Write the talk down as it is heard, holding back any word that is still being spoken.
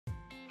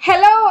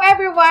Hello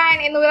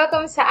everyone and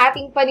welcome sa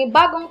ating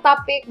panibagong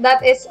topic that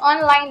is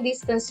online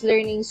distance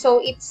learning. So,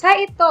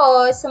 isa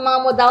ito sa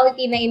mga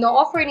modality na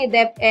ino-offer ni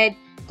DepEd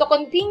to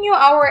continue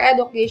our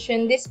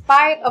education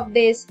despite of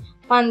this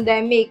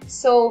pandemic.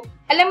 So,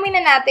 alamin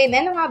na natin,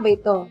 ano nga ba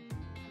ito?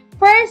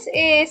 First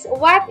is,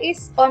 what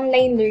is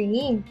online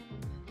learning?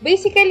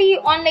 Basically,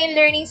 online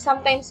learning is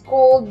sometimes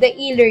called the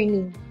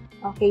e-learning.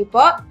 Okay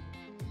po?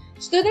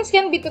 Students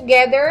can be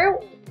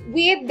together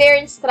with their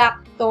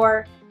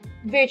instructor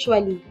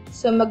virtually.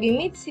 So,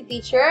 mag-meet si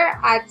teacher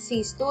at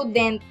si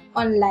student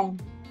online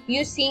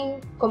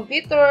using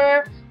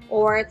computer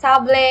or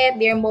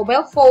tablet, their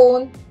mobile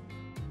phone.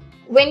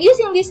 When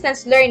using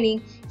distance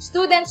learning,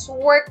 students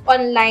work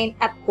online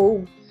at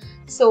home.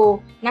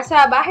 So,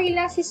 nasa bahay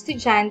lang si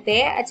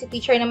estudyante at si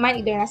teacher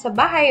naman either nasa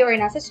bahay or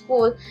nasa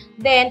school,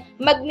 then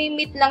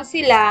mag-meet lang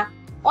sila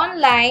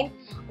online.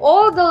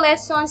 All the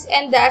lessons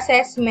and the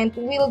assessment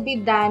will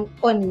be done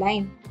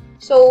online.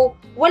 So,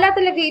 wala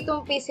talaga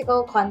itong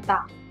physical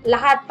contact.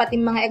 Lahat, pati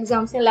mga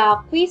exams nila,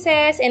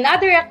 quizzes, and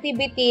other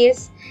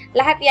activities,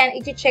 lahat yan,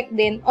 i-check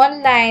din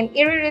online,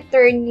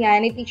 i-return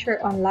yan ni teacher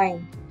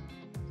online.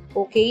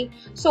 Okay?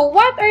 So,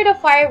 what are the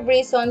 5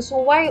 reasons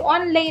why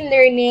online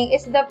learning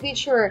is the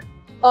future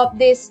of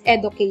this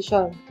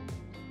education?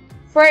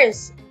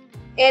 First,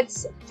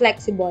 it's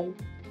flexible.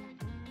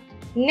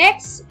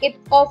 Next,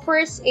 it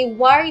offers a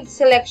wide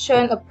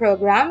selection of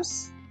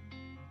programs.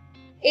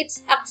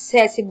 It's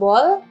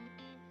accessible.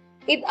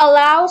 It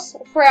allows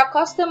for a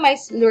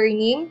customized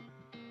learning.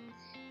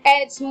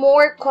 And it's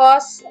more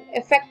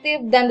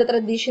cost-effective than the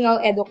traditional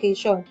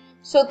education.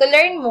 So, to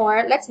learn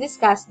more, let's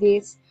discuss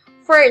this.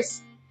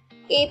 First,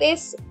 it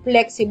is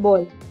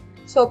flexible.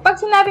 So,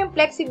 pag sinabing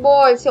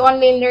flexible, si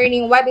online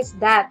learning, what is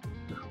that?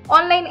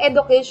 Online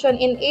education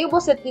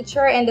enables the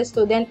teacher and the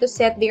student to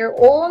set their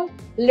own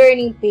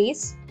learning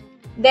pace,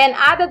 then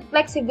added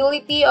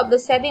flexibility of the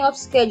setting of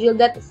schedule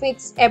that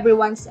fits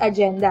everyone's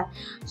agenda.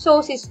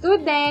 So, si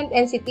student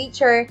and si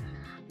teacher,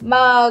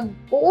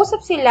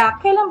 mag-uusap sila,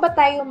 kailan ba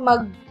tayo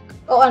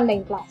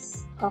mag-online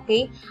class?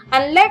 Okay?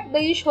 Unlike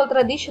the usual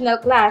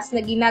traditional class na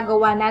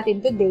ginagawa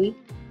natin today,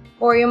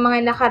 or yung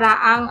mga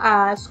nakaraang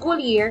school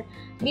year,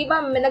 di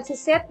ba,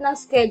 nagsiset ng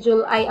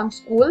schedule ay ang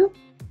school.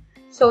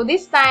 So,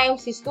 this time,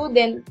 si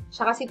student,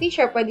 saka si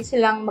teacher, pwede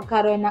silang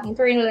magkaroon ng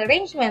internal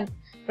arrangement.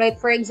 Right?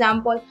 For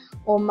example,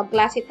 o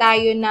magklase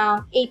tayo ng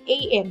 8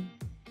 a.m.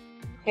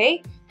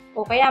 Okay?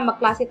 O kaya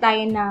magklase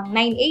tayo ng 9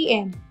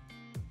 a.m.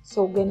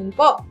 So, ganun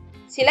po.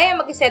 Sila yung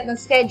mag-set ng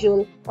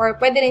schedule or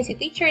pwede rin si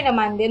teacher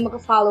naman din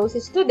mag-follow si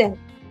student.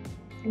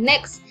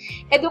 Next,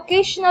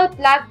 educational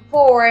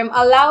platform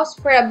allows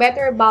for a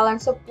better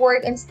balance of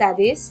work and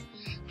studies.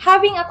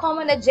 Having a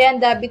common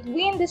agenda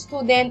between the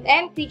student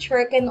and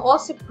teacher can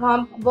also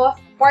prompt both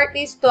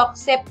parties to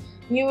accept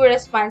new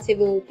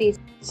responsibilities.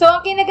 So,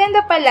 ang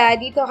kinaganda pala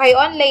dito kay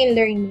online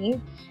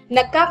learning,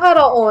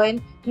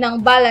 nagkakaroon ng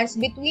balance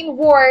between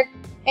work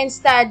and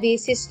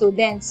studies si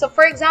students. So,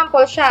 for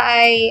example, siya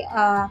ay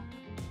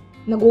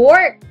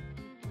nag-work.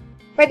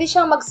 Pwede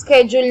siyang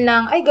mag-schedule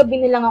ng, ay,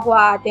 gabi na lang ako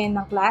a-attend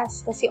ng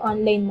class kasi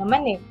online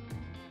naman eh.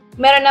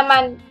 Meron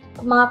naman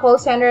mga call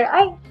center,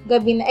 ay,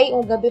 gabi na, ay,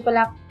 gabi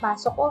pala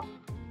pasok ko.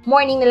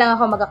 Morning na lang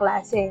ako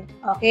magkaklase.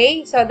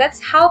 Okay? So, that's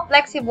how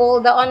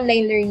flexible the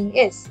online learning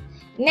is.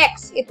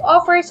 Next, it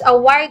offers a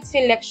wide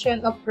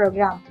selection of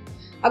programs.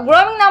 A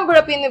growing number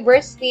of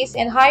universities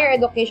and higher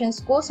education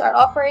schools are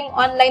offering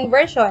online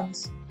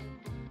versions.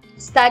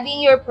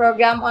 Studying your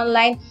program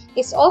online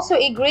is also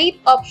a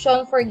great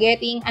option for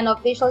getting an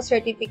official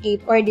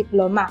certificate or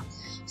diploma.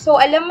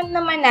 So, alam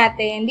naman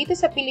natin, dito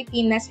sa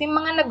Pilipinas, may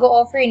mga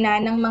nag-o-offer na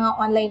ng mga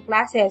online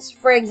classes.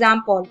 For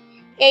example,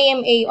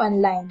 AMA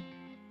online.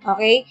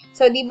 Okay?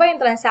 So, di ba yung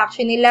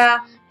transaction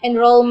nila,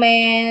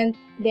 enrollment,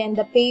 then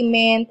the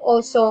payment,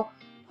 also,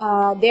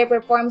 their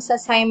performance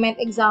assignment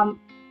exam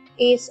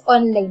is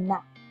online na.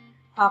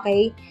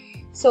 Okay?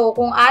 So,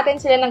 kung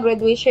attend sila ng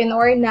graduation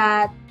or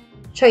not,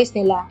 choice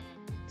nila.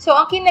 So,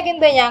 ang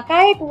kinaganda niya,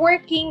 kahit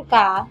working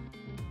ka,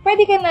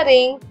 pwede ka na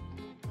rin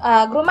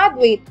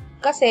graduate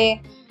kasi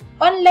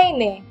online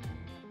eh.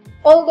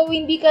 Although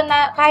hindi ka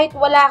na, kahit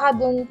wala ka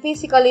dun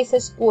physically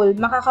sa school,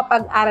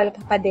 makakapag-aral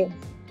ka pa din.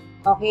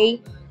 Okay?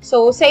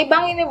 So, sa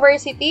ibang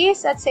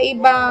universities at sa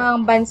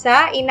ibang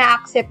bansa,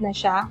 ina-accept na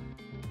siya.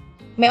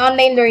 May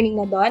online learning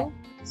na doon.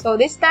 So,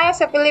 this time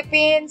sa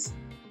Philippines,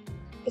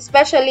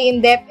 especially in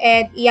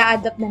DepEd,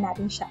 i-adapt na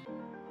natin siya.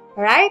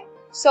 Alright?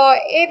 So,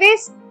 it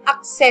is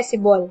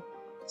accessible.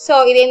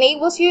 So, it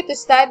enables you to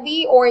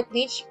study or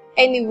teach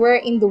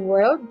anywhere in the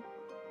world.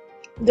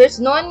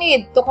 There's no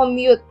need to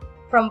commute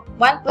from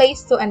one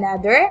place to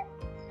another.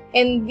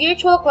 And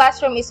virtual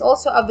classroom is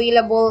also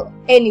available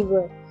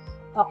anywhere.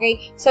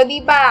 Okay? So,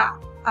 di ba,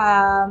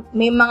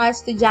 may mga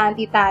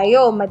estudyante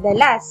tayo,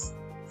 madalas,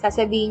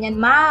 sasabihin niyan,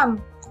 ma'am,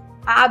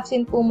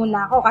 a-absent po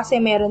muna ako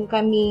kasi meron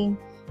kaming,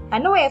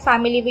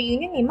 family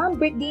reunion eh. Ma'am,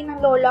 birthday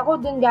ng lola ko,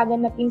 dun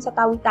gaganapin sa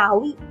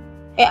Tawi-Tawi.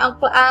 Eh,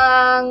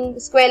 ang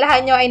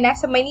eskwelahan nyo ay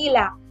nasa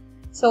Manila.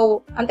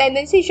 So, ang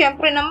tendency,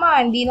 syempre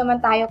naman, hindi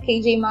naman tayo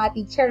KJ mga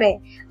teacher eh.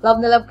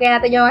 Love na love kaya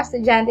natin yung mga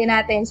estudyante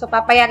natin. So,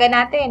 papayagan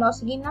natin,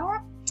 sige na nga.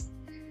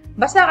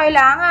 Basta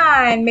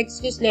kailangan, may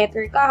excuse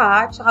letter ka ha,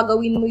 tsaka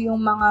gawin mo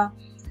yung mga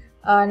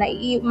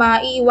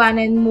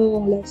maiiwanan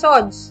mong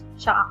lessons,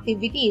 tsaka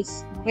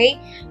activities. Okay?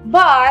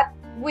 But,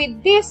 with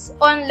this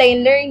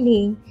online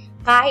learning,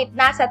 kahit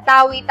nasa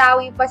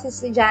tawi-tawi pa si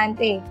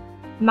estudyante,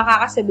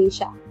 makakasabay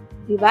siya.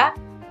 Diba?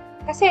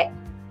 Kasi,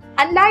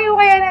 ang layo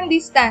kaya ng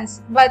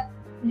distance, but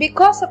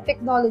because of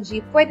technology,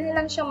 pwede na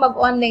lang siyang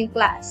mag-online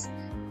class.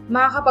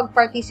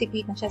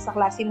 Makakapag-participate na siya sa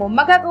klase mo.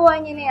 Magagawa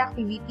niya na yung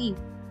activity.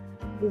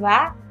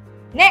 Diba?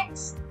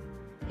 Next,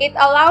 it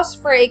allows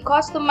for a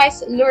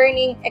customized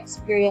learning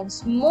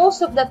experience. Most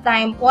of the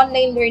time,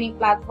 online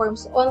learning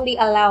platforms only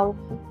allow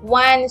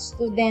one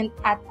student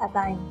at a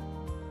time.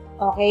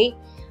 Okay?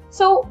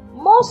 So,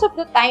 most of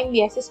the time,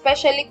 yes,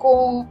 especially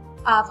kung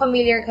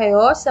familiar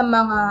kayo sa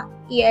mga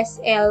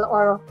ESL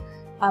or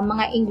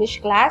mga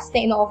English class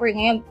na ino-offer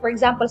ngayon. For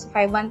example, sa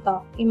 5-1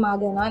 Talk, yung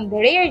mga ganon, the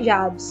rare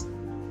jobs,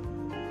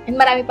 and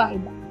marami pang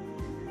iba.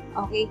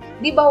 Okay?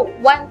 Di ba,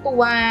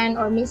 1-to-1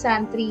 or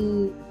minsan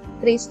 3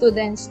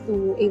 students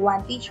to a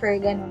 1 teacher,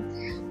 ganon.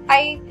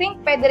 I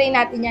think pwede rin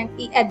natin yan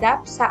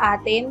i-adapt sa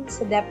atin,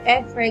 sa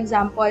DepEd. For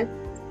example,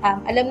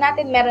 alam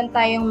natin meron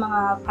tayong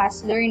mga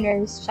fast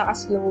learners tsaka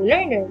slow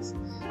learners.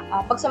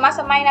 Pag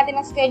samasamahin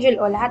natin ang schedule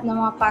o lahat ng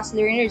mga fast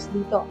learners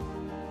dito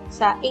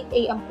sa 8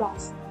 a.m.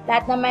 class,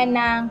 lahat naman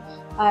ng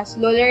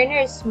slow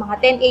learners,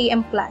 mga 10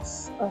 a.m.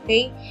 class.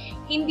 Okay?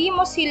 Hindi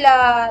mo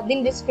sila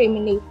din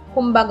discriminate.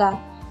 Kumbaga,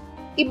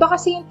 iba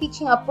kasi yung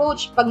teaching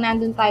approach pag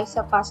nandun tayo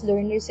sa fast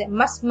learners.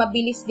 Mas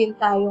mabilis din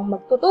tayong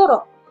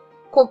magtuturo.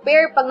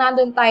 Compare pag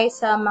nandun tayo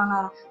sa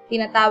mga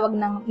tinatawag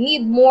ng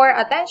need more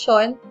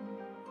attention,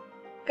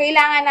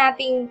 kailangan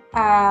nating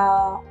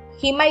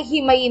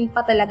himay-himayin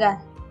pa talaga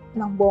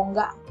ng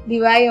bongga.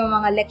 Di ba? Yung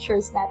mga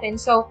lectures natin.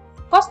 So,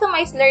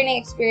 customized learning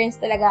experience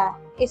talaga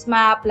is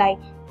ma-apply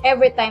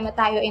every time na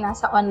tayo ay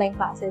nasa online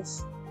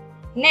classes.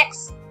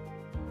 Next,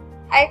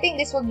 I think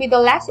this would be the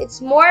last.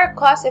 It's more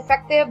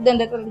cost-effective than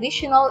the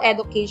traditional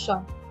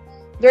education.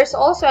 There's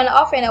also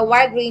often a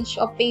wide range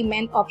of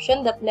payment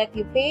option that let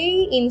you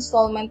pay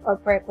installment or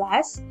per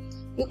class.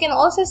 You can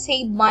also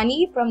save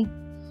money from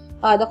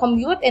the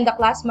commute and the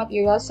class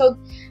material. So,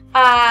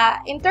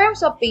 in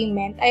terms of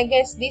payment, I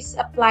guess this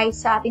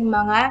applies sa ating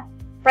mga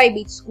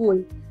private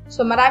school.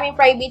 So, maraming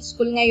private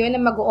school ngayon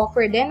na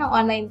mag-offer din ng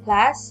online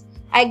class.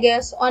 I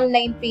guess,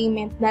 online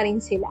payment na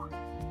rin sila.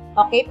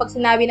 Okay? Pag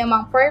sinabi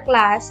namang per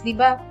class, di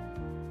ba,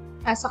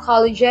 sa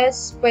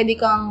colleges, pwede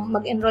kang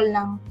mag-enroll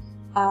ng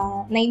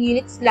 9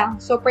 units lang.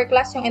 So, per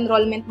class yung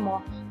enrollment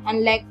mo.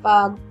 Unlike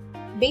pag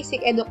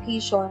basic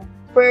education,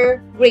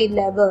 per grade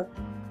level.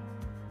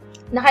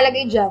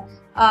 Nakalagay dyan,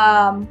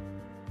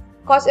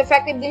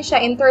 cost-effective din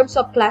siya in terms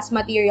of class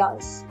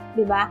materials.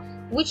 Di ba?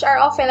 Which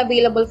are often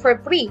available for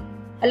free.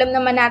 Alam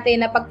naman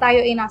natin na pag tayo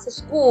ay nasa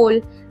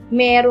school,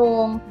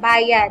 merong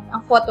bayad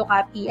ang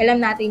photocopy. Alam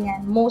natin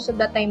yan. Most of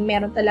the time,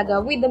 meron talaga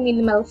with the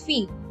minimal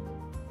fee.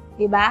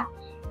 Diba?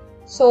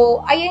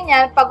 So, ayan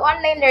yan. Pag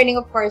online learning,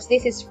 of course,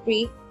 this is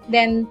free.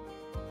 Then,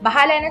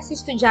 bahala na si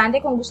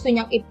estudyante kung gusto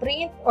niyang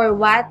i-print or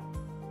what.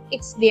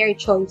 It's their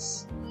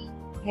choice.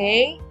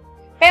 Okay?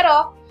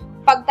 Pero,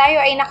 pag tayo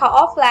ay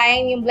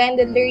naka-offline, yung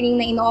blended learning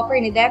na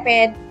ino-offer ni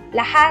DepEd,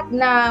 lahat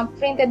na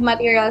printed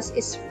materials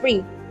is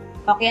free.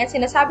 Okay, ang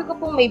sinasabi ko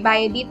pong may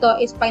bayad dito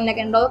is pag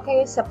nag-enroll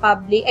kayo sa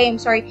public,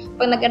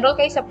 pag nag-enroll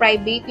kayo sa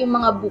private, yung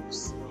mga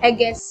books, I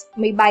guess,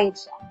 may bayad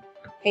siya.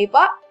 Okay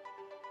po?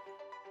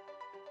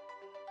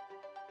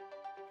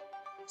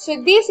 So,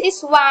 this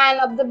is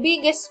one of the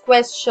biggest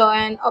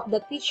question of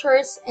the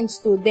teachers and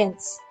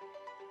students.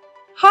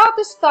 How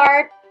to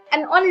start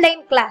an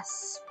online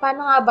class?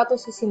 Paano nga ba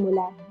ito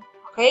sisimulan?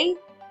 Okay?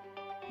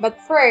 But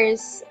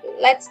first,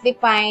 let's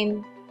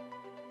define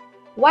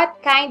what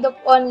kind of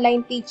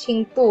online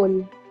teaching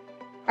tool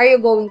are you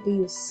going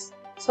to use?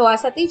 So,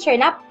 as a teacher,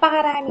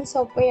 napakaraming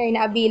software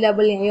na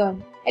available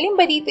ngayon. Alin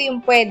ba dito yung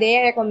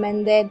pwede,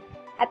 recommended,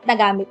 at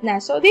nagamit na?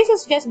 So, this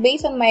is just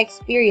based on my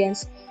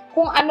experience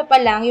kung ano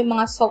pa lang yung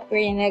mga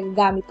software na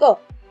nagagamit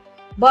ko.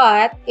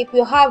 But, if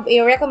you have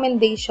a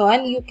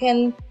recommendation, you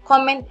can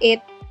comment it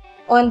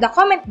on the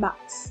comment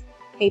box.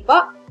 Okay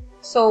po?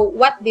 So,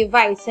 what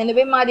device? Ano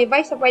ba yung mga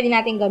device na pwede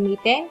natin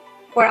gamitin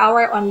for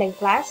our online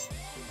class?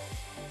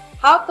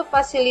 How to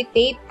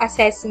facilitate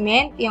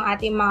assessment, yung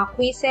ating mga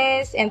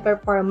quizzes and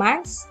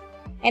performance,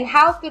 and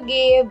how to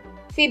give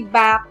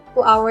feedback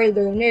to our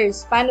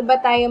learners. Paano ba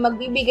tayo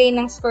magbibigay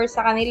ng score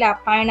sa kanila?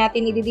 Paano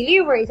natin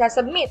i-deliver,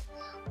 isa-submit,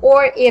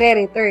 or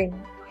i-return?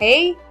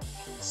 Okay?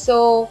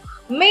 So,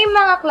 may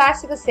mga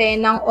klase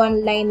kasi ng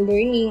online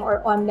learning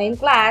or online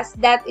class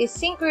that is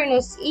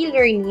synchronous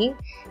e-learning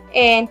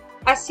and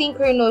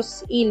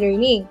asynchronous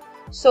e-learning.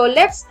 So,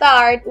 let's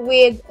start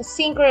with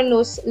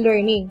synchronous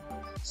learning.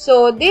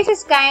 So, this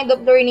is kind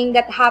of learning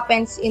that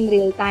happens in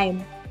real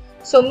time.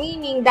 So,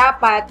 meaning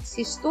dapat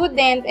si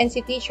student and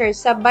si teacher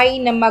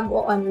sabay na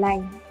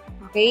mag-o-online.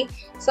 Okay?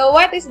 So,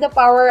 what is the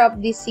power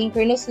of this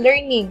synchronous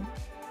learning?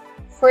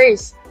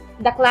 First,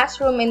 the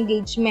classroom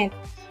engagement.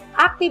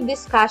 Active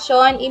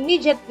discussion,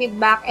 immediate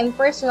feedback, and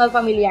personal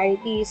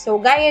familiarity.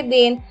 So, gaya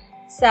din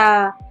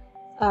sa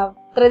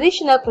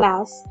traditional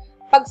class,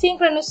 pag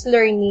synchronous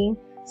learning,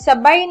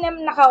 sabay na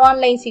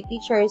naka-online si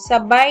teacher,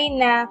 sabay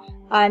na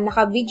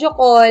naka-video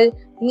call,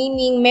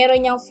 meaning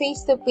meron niyang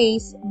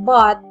face-to-face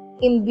but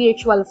in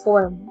virtual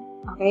form.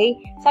 Okay?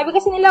 Sabi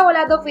kasi nila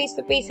wala daw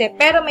face-to-face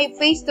pero may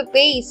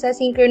face-to-face sa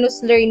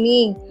synchronous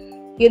learning.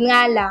 Yun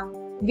nga lang,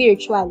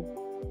 virtual.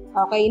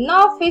 Okay?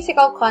 No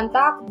physical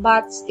contact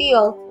but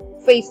still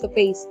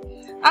face-to-face.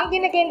 Ang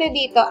ginaganda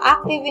dito,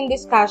 active in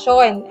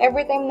discussion.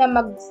 Every time na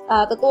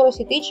magtuturo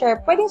si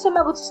teacher, pwedeng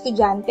sumagot sa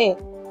estudyante.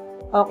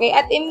 Okay?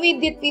 At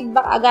immediate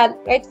feedback agad.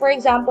 Right? For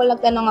example,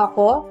 nagtanong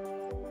ako,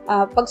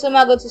 pag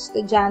sumagot sa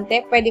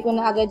estudyante, pwede ko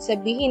na agad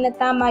sabihin na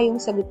tama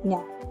yung sagot niya.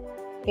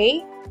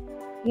 Okay?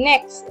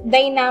 Next,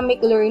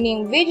 dynamic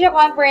learning. Video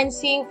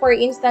conferencing, for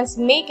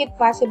instance, make it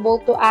possible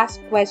to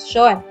ask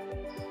question.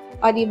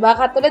 O, diba?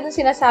 Katulad ng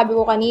sinasabi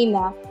ko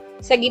kanina,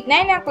 sa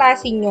gitna ng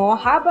klase nyo,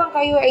 habang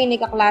kayo ay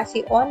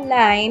nakaklase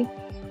online,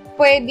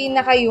 pwede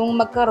na kayong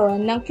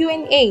magkaroon ng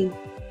Q&A.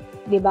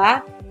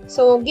 Diba?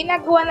 So,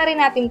 ginagawa na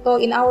rin natin to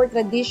in our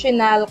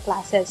traditional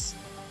classes.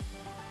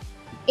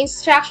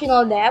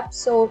 Instructional depth.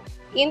 So,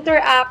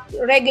 interact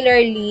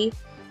regularly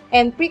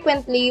and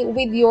frequently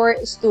with your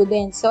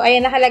students. So,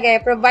 ayan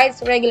nakalagay,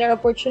 provides regular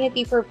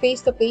opportunity for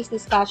face-to-face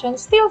discussion.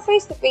 Still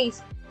face-to-face.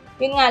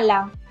 Yun nga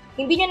lang.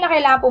 Hindi nyo na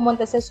kailangan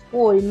pumunta sa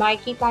school.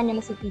 Makikita nyo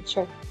na si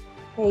teacher.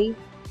 Okay?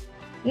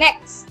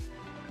 Next.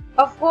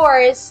 Of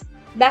course,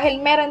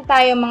 dahil meron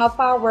tayong mga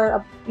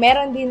power,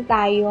 meron din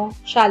tayong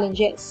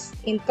challenges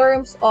in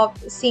terms of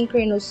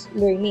synchronous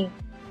learning.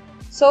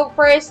 So,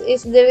 first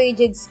is the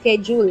rigid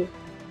schedule.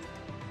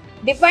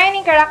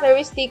 Defining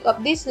characteristic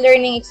of this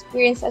learning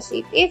experience as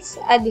its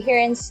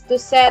adherence to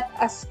set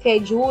a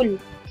schedule.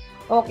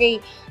 Okay,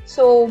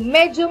 so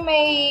medyo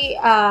may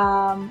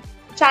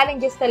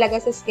challenges talaga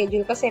sa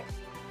schedule kasi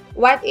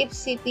what if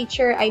si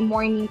teacher ay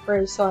morning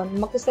person,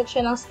 mag-set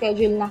siya ng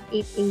schedule ng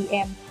 8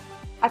 a.m.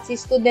 at si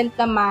student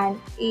naman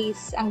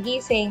is ang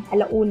gising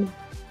 1:00.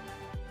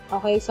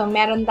 Okay, so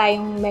meron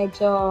tayong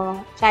medyo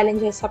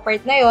challenges sa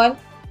part na yon.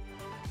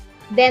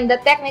 Then the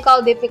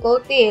technical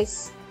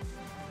difficulties.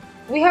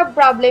 We have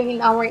problem in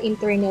our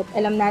internet.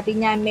 Alam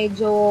natin yan,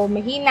 medyo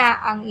mahina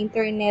ang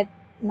internet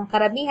ng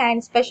karamihan,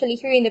 especially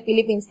here in the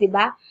Philippines, di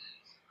ba?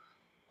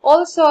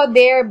 Also,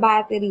 their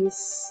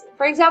batteries.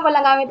 For example,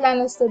 ang gamit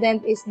lang ng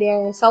student is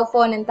their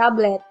cellphone and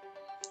tablet.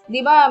 Di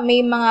ba,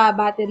 may mga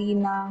battery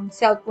ng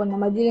cellphone na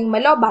madaling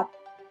malobat.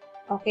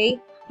 Okay?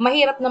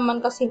 Mahirap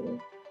naman kasi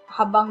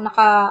habang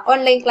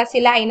naka-online class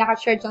sila ay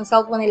naka-charge ang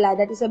cellphone nila.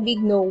 That is a big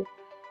no.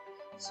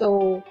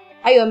 So,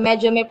 ayun,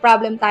 medyo may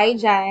problem tayo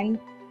dyan.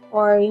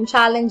 Or yung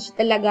challenge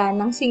talaga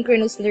ng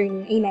synchronous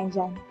learning ay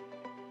nandyan.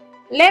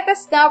 Let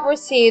us now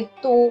proceed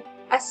to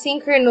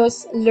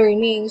asynchronous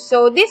learning.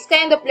 So, this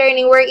kind of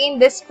learning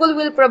wherein the school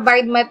will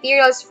provide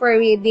materials for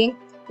reading,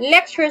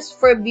 lectures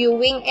for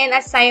viewing, and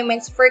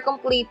assignments for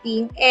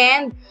completing,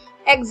 and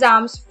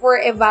exams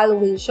for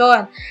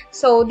evaluation.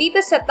 So,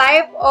 dito sa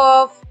type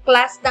of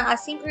class ng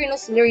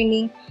asynchronous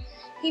learning,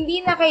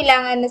 hindi na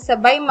kailangan na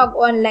sabay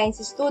mag-online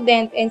si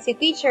student and si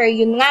teacher.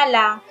 Yun nga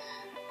lang,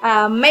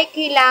 may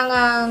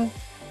kailangang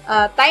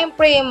time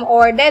frame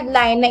or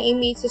deadline na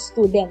i-meet sa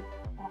student.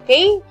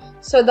 Okay?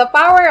 So, the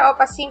power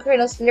of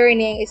asynchronous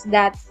learning is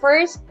that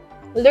first,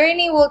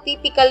 learning will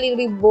typically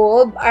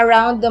revolve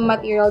around the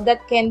material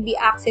that can be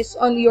accessed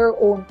on your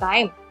own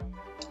time.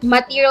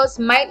 Materials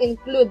might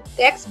include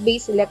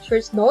text-based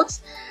lectures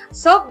notes,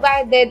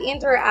 self-guided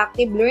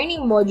interactive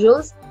learning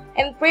modules,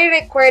 and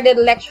pre-recorded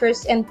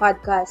lectures and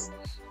podcasts.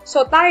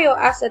 So, tayo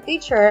as a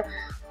teacher,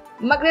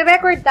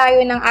 magre-record tayo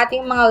ng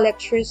ating mga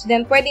lectures,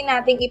 then pwede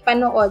nating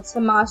ipanood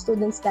sa mga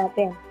students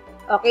natin.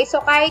 Okay,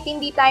 so kahit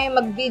hindi tayo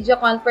mag-video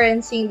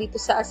conferencing dito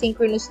sa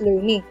asynchronous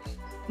learning,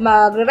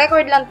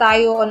 magre-record lang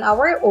tayo on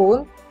our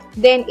own,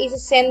 then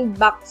isa-send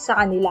back sa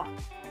kanila.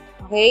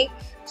 Okay,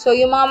 so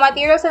yung mga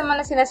materials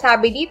naman na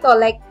sinasabi dito,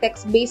 like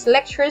text-based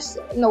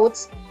lectures,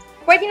 notes,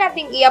 pwede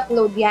nating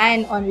i-upload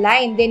yan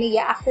online, then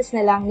i-access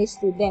na lang ni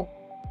student.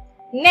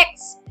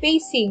 Next,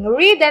 pacing.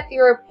 Read at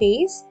your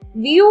pace,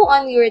 view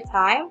on your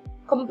time,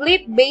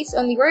 complete based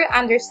on your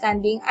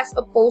understanding as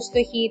opposed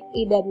to hit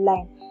a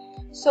deadline.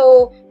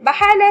 So,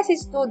 bahala si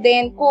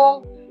student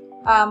kung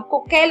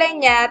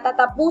kailan niya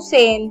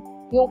tatapusin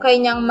yung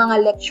kanyang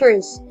mga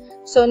lectures.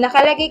 So,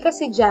 nakalagay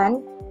kasi dyan,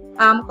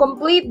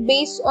 complete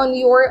based on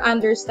your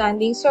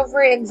understanding. So,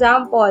 for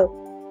example,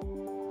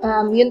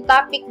 yung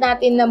topic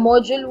natin na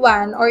Module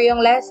 1 or yung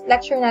last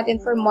lecture natin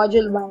for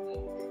Module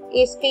 1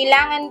 is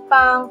kailangan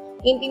pang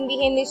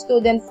intindihin ni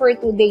student for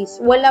 2 days.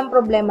 Walang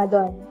problema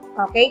doon.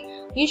 Okay?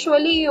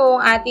 Usually,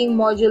 yung ating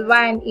Module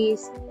 1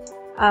 is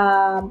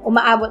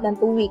umaabot ng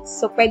 2 weeks.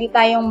 So, pwede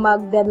tayong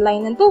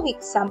mag-deadline ng 2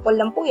 weeks. Sample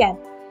lang po yan.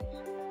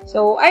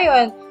 So,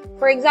 ayun.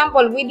 For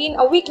example, within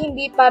a week,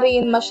 hindi pa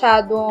rin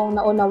masyadong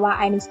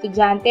naunawaan ng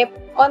estudyante.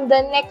 on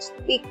the next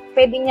week,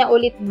 pwede niya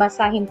ulit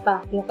basahin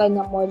pa yung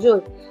kanyang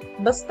module.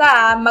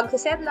 Basta,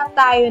 magsaset lang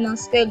tayo ng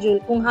schedule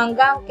kung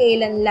hanggang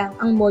kailan lang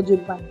ang module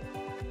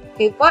 1.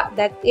 Okay po,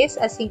 that is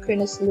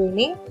asynchronous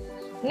learning.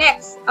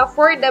 Next,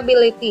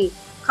 affordability.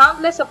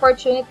 Countless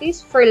opportunities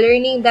for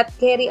learning that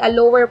carry a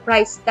lower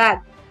price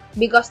tag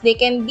because they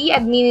can be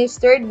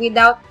administered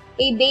without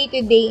a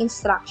day-to-day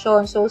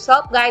instruction. So,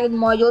 self-guided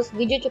modules,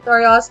 video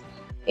tutorials,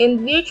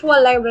 and virtual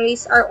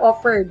libraries are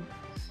offered.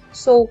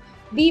 So,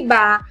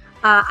 diba,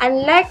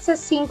 unlike sa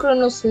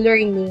synchronous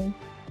learning,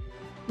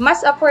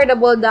 mas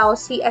affordable daw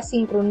si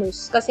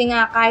asynchronous. Kasi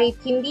nga, kahit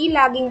hindi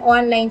laging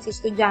online si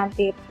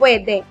estudyante,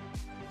 pwede.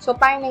 So,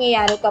 paano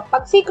nangyayari to?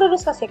 Pag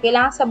synchronous kasi,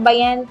 kailangan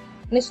sabayan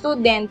ni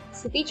student,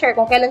 si teacher,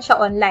 kung kailan siya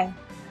online.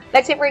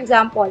 Like say, for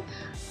example,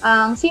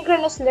 ang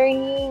synchronous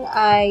learning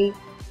ay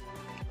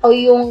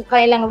yung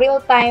kanilang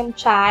real-time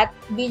chat,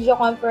 video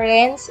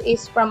conference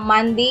is from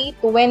Monday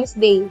to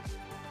Wednesday.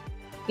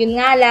 Yun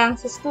nga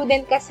lang, sa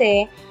student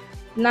kasi,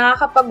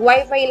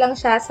 nakakapag-wifi lang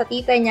siya sa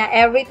tita niya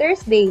every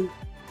Thursday.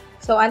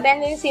 So, ang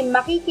tendency,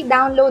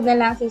 makiki-download na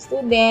lang si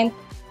student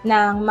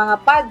ng mga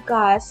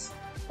podcast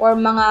or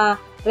mga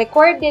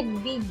recorded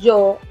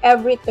video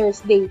every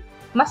Thursday.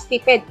 Mas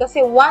tipid kasi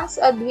once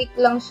a week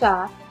lang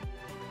siya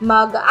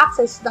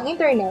mag-access ng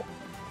internet.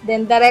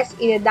 Then, the rest,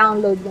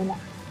 i-download na.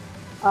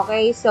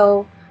 Okay?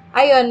 So,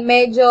 ayun,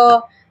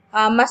 medyo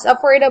mas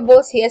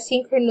affordable si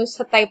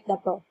asynchronous sa type na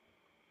to.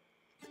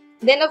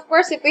 Then, of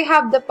course, if we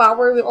have the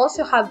power, we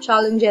also have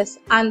challenges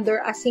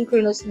under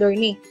asynchronous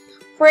learning.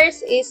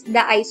 First is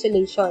the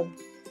isolation.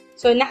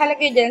 So,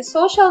 nakalagay dyan,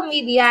 social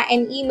media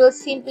and email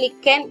simply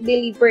can't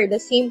deliver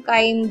the same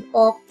kind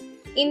of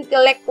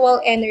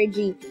intellectual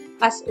energy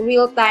as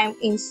real-time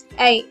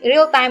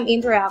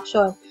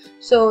interaction.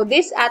 So,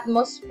 this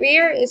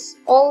atmosphere is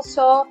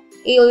also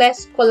a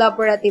less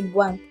collaborative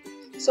one.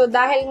 So,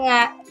 dahil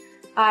nga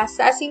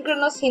sa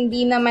asynchronous,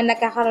 hindi naman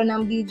nagkakaroon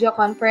ng video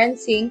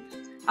conferencing,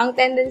 ang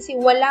tendency,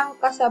 walang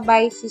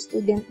kasabay si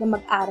student na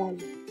mag-aral.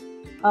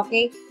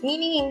 Okay?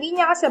 Meaning, hindi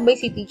niya kasabay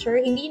si teacher,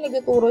 hindi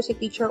nagtuturo si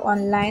teacher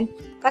online,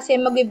 kasi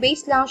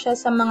mag-base lang siya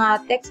sa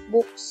mga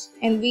textbooks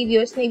and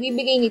videos na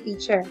ibibigay ni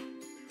teacher.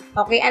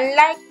 Okay,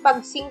 unlike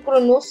pag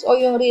synchronous o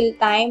yung real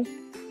time,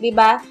 'di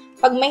ba?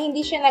 Pag may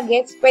hindi siya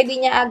na-gets, pwede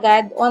niya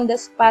agad on the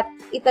spot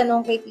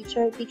itanong kay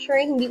teacher, "Teacher,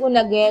 hindi ko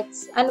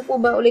na-gets. Ano po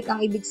ba ulit ang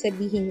ibig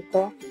sabihin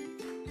nito?"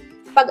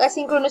 Pag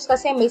asynchronous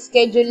kasi may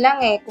schedule lang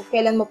kung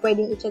kailan mo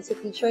pwedeng i-chat si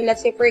teacher.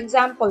 Let's say for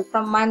example,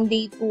 from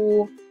Monday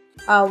to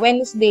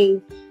Wednesday,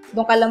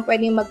 doon ka lang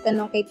pwedeng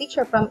magtanong kay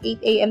teacher from 8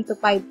 AM to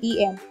 5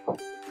 PM.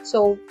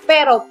 So,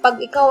 pero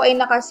pag ikaw ay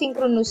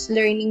naka-synchronous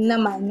learning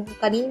naman, yung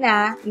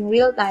kanina, yung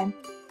real time,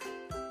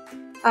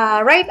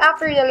 right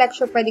after the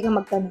lecture, pwede kang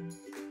magtanong.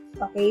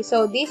 Okay,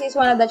 so this is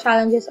one of the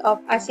challenges of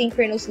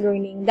asynchronous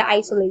learning, the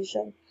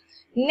isolation.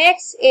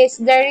 Next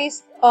is the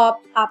risk of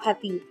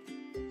apathy.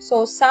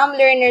 So some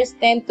learners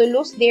tend to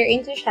lose their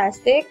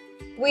enthusiastic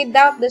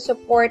without the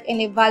support and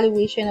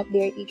evaluation of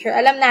their teacher.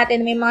 Alam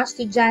natin, may mga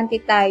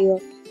estudyante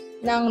tayo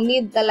nang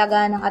need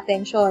talaga ng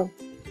attention.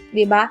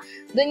 Diba?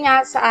 Doon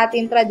nga sa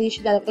ating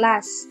traditional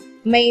class,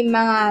 may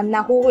mga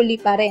nahuhuli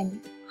pa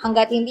rin.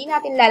 Hanggat hindi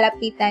natin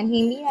lalapitan,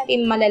 hindi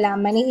natin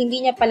malalaman,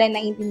 hindi niya pala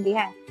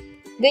naintindihan.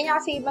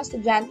 Ganyan kasi ibang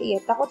estudyante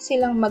takot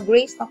silang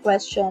mag-raise ng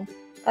question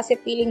kasi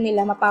feeling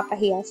nila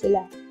mapapahiya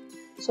sila.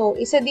 So,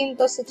 isa din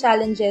to sa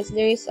challenges,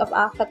 the risk of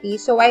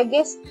apathy. So, I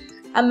guess,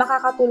 ang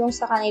makakatulong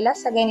sa kanila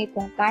sa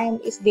ganitong time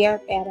is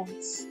their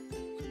parents.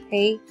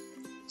 Okay?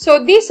 So,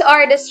 these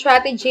are the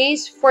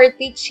strategies for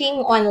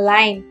teaching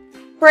online.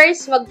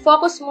 First,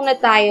 mag-focus muna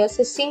tayo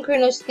sa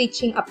synchronous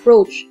teaching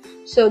approach.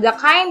 So, the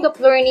kind of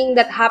learning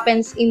that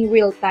happens in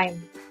real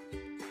time.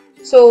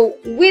 So,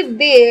 with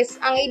this,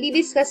 ang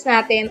i-discuss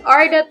natin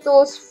are the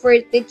tools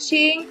for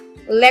teaching,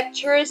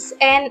 lectures,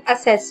 and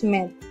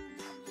assessment.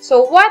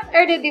 So, what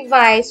are the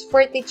devices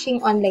for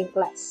teaching online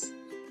class?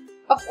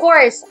 Of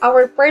course,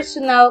 our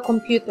personal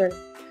computer.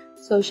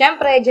 So,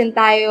 syempre, dyan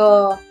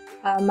tayo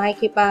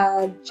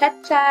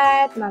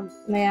makikipag-chat-chat,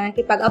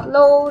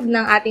 makikipag-upload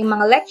ng ating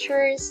mga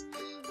lectures.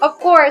 Of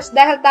course,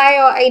 dahil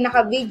tayo ay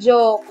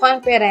naka-video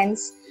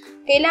conference,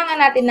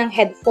 kailangan natin ng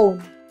headphone.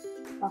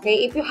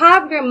 Okay? If you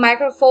have your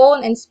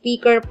microphone and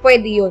speaker,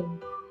 pwede yun.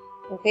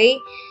 Okay?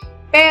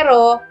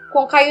 Pero,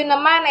 kung kayo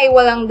naman ay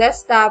walang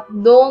desktop,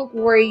 don't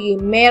worry,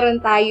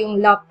 meron tayong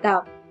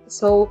laptop.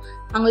 So,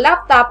 ang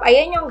laptop,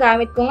 ayan yung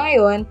gamit ko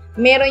ngayon,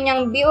 meron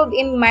niyang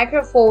built-in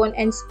microphone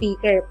and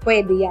speaker.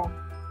 Pwede yan.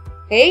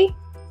 Okay?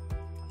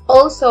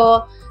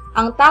 Also,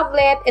 ang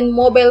tablet and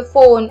mobile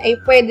phone ay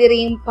pwede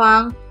rin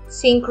pang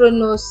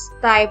synchronous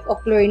type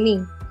of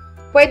learning.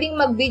 Pwedeng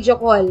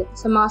mag-video call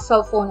sa mga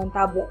cellphone and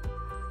tablet.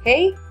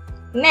 Okay?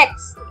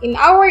 Next, in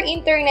our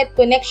internet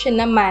connection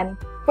naman,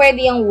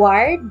 pwede ang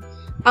wired,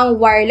 ang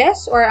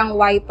wireless or ang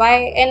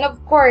Wi-Fi, and of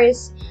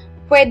course,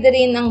 pwede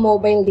rin ang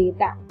mobile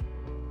data.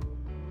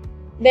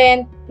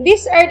 Then,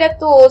 these are the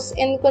tools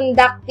in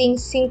conducting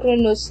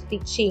synchronous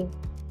teaching.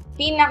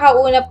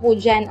 Pinakauna po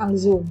dyan ang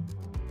Zoom.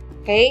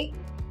 Okay?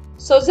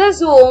 So, sa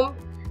Zoom,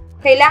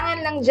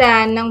 kailangan lang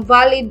dyan ng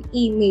valid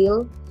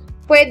email.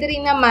 Pwede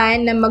rin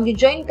naman na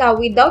mag-join ka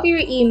without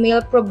your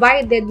email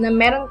provided na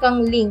meron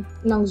kang link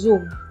ng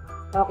Zoom.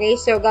 Okay,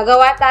 so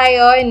gagawa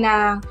tayo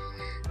ng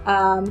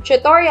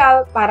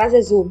tutorial para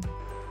sa Zoom.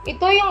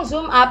 Ito yung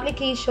Zoom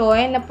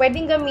application na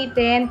pwedeng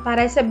gamitin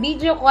para sa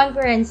video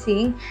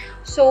conferencing.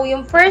 So,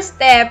 yung first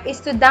step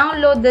is to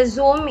download the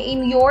Zoom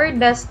in your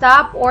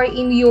desktop or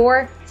in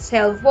your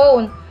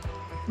cellphone.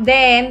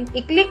 Then,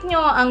 i-click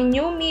nyo ang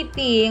new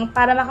meeting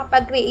para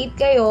makapag-create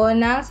kayo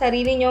ng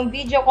sarili nyong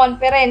video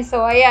conference.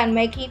 So, ayan,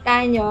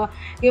 makikita nyo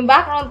yung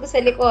background ko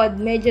sa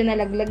likod, medyo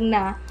nalaglag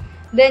na.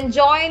 Then,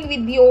 join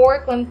with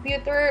your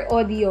computer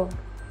audio.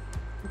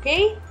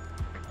 Okay?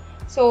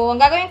 So,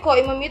 ang gagawin ko,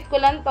 i-mute ko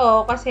lang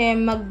to kasi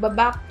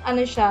back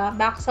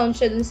sound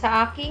siya dun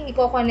sa aking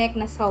i-connect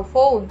na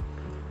cellphone.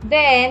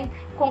 Then,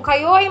 kung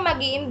kayo ay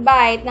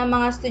mag-i-invite ng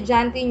mga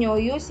estudyante nyo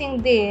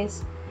using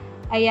this,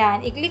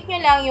 ayan, i-click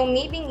nyo lang yung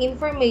meeting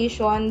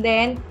information,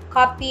 then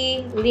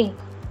copy link.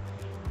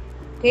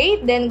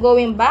 Okay? Then,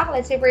 going back,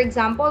 let's say for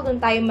example,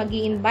 dun tayo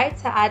mag-i-invite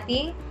sa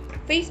ating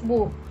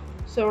Facebook.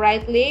 So,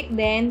 right-click,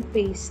 then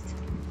paste.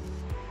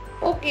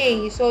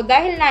 Okay, so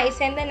dahil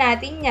na-send na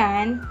natin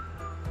yan,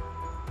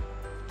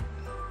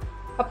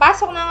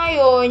 papasok na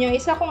ngayon yung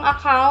isa kong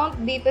account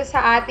dito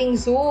sa ating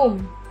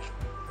Zoom.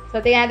 So,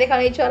 tingnan natin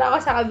kung itsura ko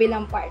sa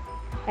kabilang part.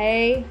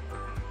 Okay?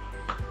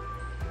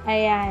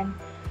 Ayan.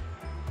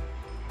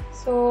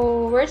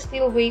 So, we're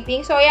still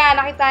waiting. So, ayan,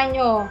 nakita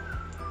nyo.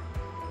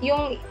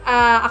 Yung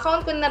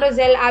account ko na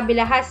Rosel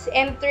Abila has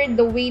entered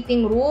the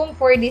waiting room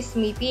for this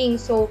meeting.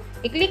 So,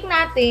 i-click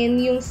natin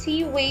yung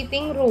see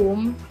waiting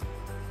room.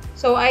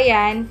 So,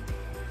 ayan.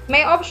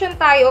 May option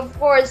tayo, of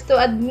course, to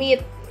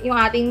admit yung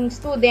ating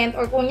student.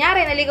 Or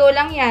kunyari, naligaw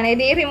lang yan,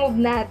 edi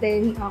i-remove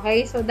natin.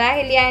 Okay? So,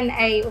 dahil yan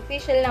ay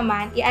official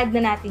naman, i-add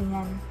na natin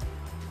yan.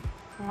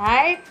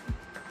 Right?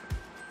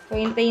 So,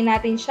 hintayin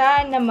natin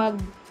siya na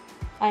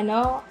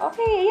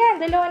okay, ayan,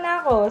 dalawa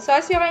na ako. So,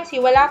 as you can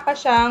see, wala pa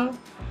siyang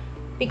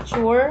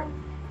picture.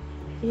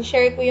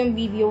 I-share ko yung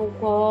video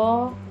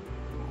ko.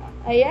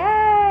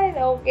 Ayan,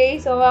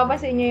 okay. So,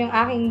 mapapansin nyo yung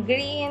aking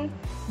green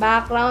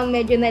background.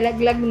 Medyo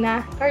nalaglag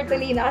na.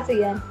 Cartolina kasi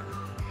yan.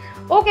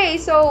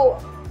 Okay, so,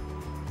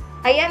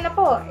 ayan na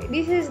po.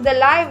 This is the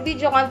live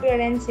video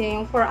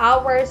conferencing for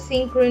our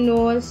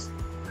synchronous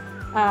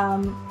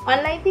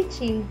online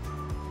teaching.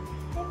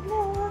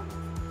 Hello.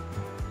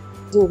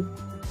 Zoom.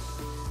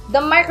 The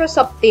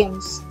Microsoft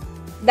Teams.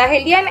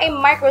 Dahil yan ay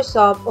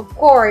Microsoft, of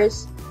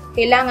course,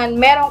 kailangan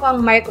meron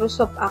kang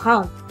Microsoft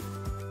account.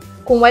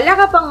 Kung wala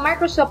ka pang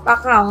Microsoft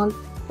account,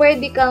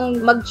 pwede kang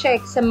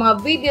mag-check sa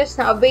mga videos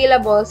na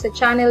available sa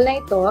channel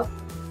na ito.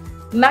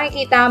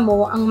 Makikita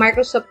mo ang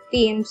Microsoft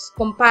Teams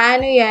kung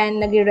paano yan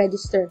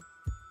nag-register.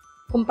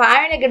 Kung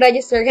paano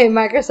nag-register kay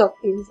Microsoft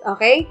Teams.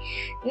 Okay?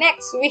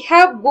 Next, we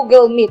have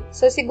Google Meet.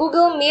 So, si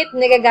Google Meet,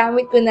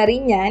 nagagamit ko na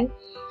rin yan.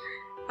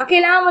 Ang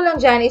kailangan mo lang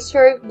dyan is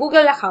your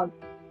Google account.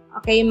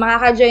 Okay?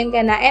 Makaka-join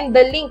ka na. And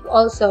the link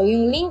also,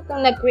 yung link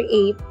ng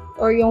nag-create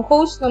or yung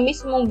host ng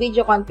mismong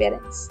video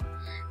conference.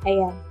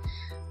 Ayan.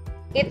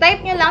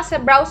 I-type nyo lang sa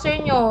browser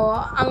nyo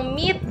ang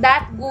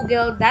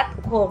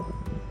meet.google.com.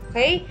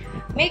 Okay?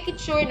 Make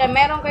it sure na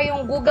meron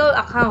kayong Google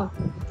account.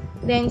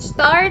 Then,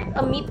 start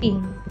a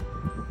meeting.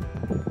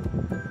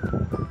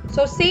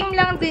 So, same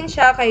lang din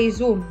siya kay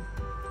Zoom.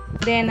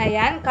 Then,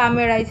 ayan,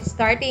 camera is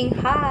starting.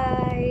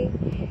 Hi!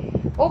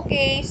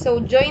 Okay,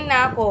 so, join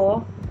na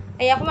ako.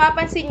 Ayan, kung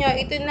mapansin nyo,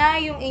 ito na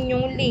yung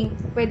inyong link.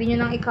 Pwede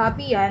nyo nang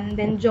i-copy yan,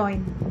 then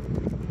join.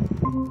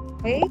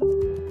 Okay?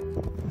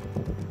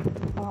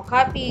 O,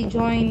 copy,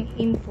 join,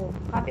 info.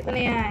 Copy ko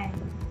na yan.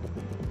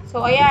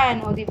 So, ayan.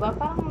 O, diba?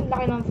 Parang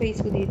laki ng face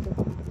ko dito.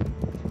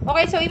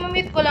 Okay, so,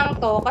 i-mute ko lang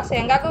to kasi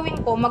ang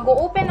gagawin ko,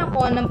 mag-open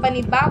ako ng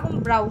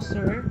panibagong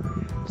browser.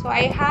 So,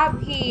 I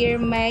have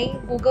here my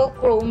Google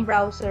Chrome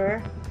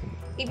browser.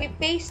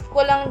 I-paste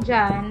ko lang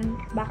dyan.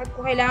 Bakit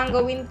ko kailangan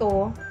gawin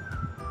to?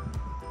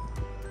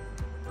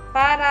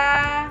 Para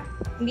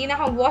hindi na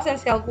akong bukas ng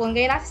cellphone.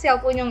 Kaya nasa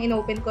cellphone yung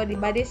in-open ko,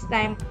 diba? This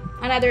time,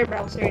 another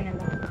browser na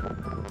lang.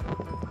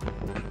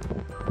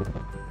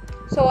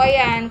 So,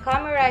 ayan.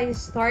 Camera is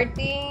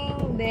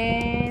starting.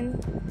 Then,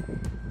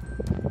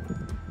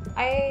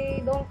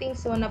 I don't think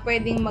so na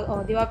pwedeng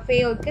diba?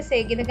 Failed.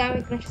 Kasi,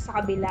 ginagamit ko na siya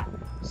sa kabila.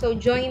 So,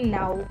 join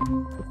now.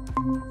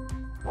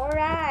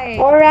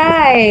 Alright.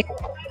 Alright.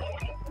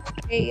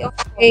 Okay,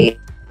 okay.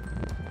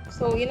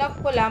 So,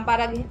 enough ko lang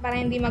para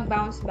hindi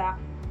mag-bounce back.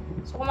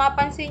 So, kung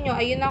mapansin nyo,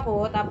 ayun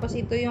ako. Tapos,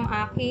 ito yung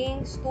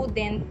aking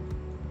student.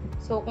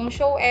 So, kung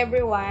show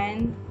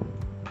everyone.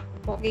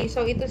 Okay,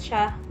 so ito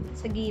siya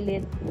sa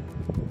gilid.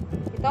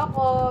 Ito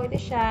ako, ito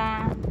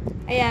siya.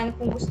 Ayan,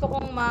 kung gusto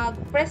kong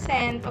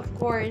mag-present, of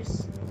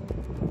course,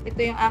 ito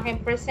yung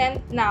aking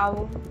present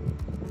now.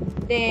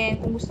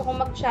 Then, kung gusto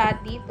kong mag-chat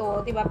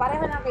dito, diba,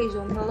 pareho lang kay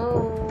Zoom.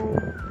 Hello.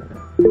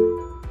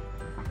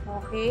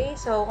 Okay,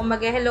 so kung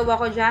mag-hello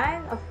ako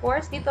dyan, of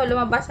course, dito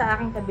lumabas sa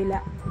aking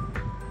kabila.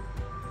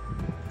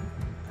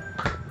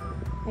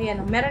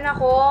 Ayan, meron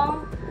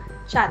akong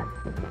chat.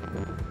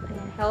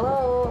 Ayan,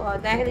 Hello.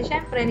 O, dahil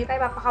syempre, hindi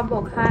tayo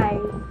papakabog.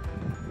 Hi.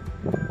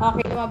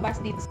 Okay,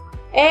 lumabas dito.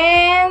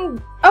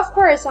 And, of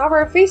course,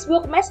 our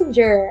Facebook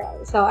Messenger.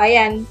 So,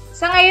 ayan.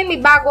 Sa ngayon,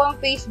 may bago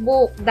ang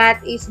Facebook.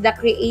 That is the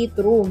Create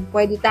Room.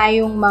 Pwede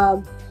tayong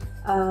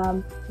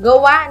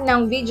gawa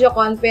ng video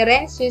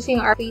conference using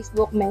our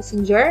Facebook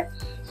Messenger.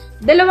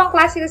 Dalawang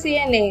klase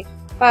kasi yan eh.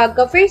 Pag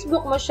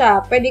Facebook mo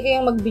siya, pwede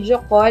kayong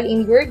mag-video call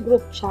in your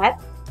group chat.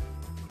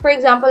 For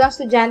example, ang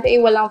estudyante ay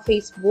walang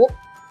Facebook.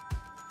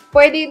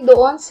 Pwede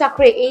doon sa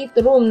Create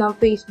Room ng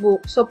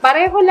Facebook. So,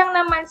 pareho lang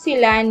naman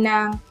sila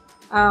ng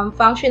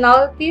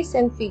functionalities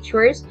and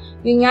features.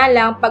 Yun nga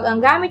lang, pag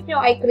ang gamit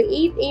nyo ay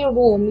create a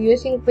room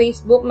using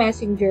Facebook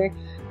Messenger,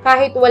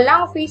 kahit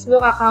walang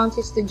Facebook account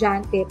si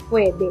estudyante,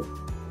 pwede.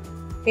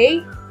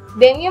 Okay?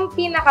 Then, yung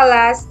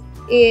pinaka-last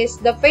is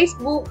the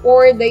Facebook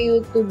or the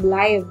YouTube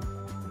Live.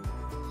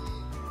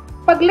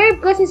 Pag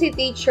live kasi si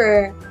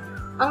teacher,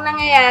 ang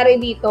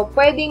nangyayari dito,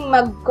 pwedeng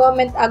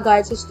mag-comment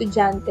agad sa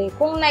estudyante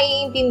kung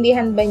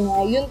naiintindihan ba niya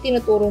yung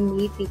tinuturo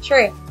ni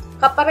teacher.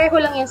 Kapareho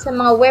lang yan sa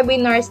mga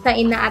webinars na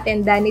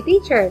ina-attenda ni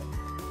teacher.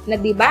 Na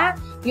diba,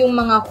 yung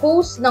mga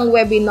host ng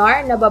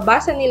webinar,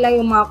 nababasa nila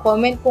yung mga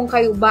comment kung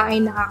kayo ba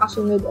ay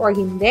nakakasunod or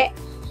hindi.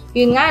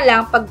 Yun nga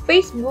lang, pag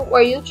Facebook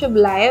or YouTube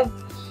Live,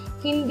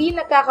 hindi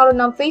nagkakaroon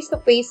ng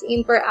face-to-face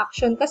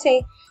interaction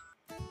kasi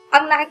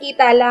ang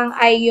nakikita lang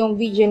ay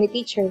yung video ni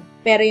teacher.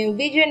 Pero yung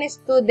video ni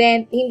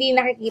student, hindi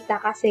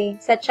nakikita kasi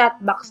sa chat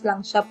box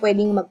lang siya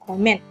pwedeng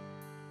mag-comment.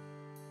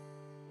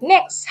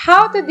 Next,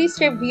 how to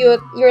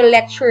distribute your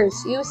lectures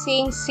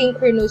using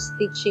synchronous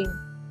teaching.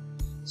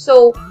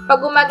 So,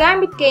 pag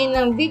gumagamit kayo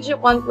ng video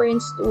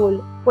conference tool,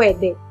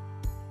 pwede.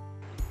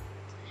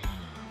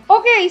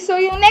 Okay,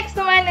 so yung next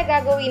naman na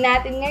gagawin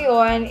natin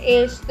ngayon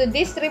is to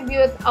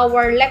distribute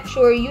our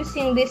lecture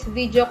using this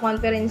video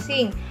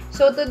conferencing.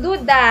 So, to do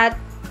that,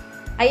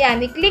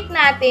 ayan, i-click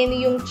natin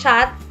yung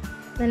chat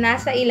na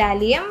nasa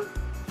ilalim.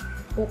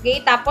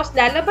 Okay, tapos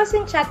lalabas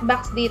yung chat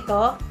box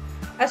dito.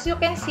 As you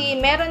can see,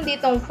 meron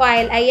ditong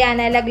file. Ayan,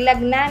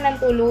 nalaglag na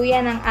ng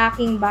tuluyan ng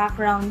aking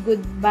background.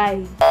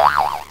 Goodbye.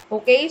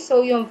 Okay,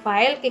 so yung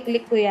file,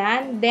 kiklik ko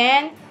yan.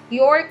 Then,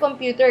 your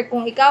computer,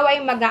 kung ikaw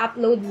ay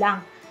mag-upload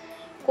lang.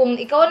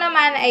 Kung ikaw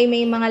naman ay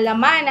may mga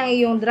laman ng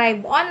iyong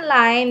drive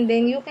online,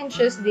 then you can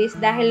choose this.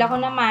 Dahil ako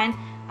naman,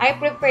 I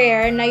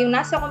prepare na yung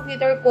nasa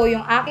computer ko,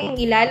 yung aking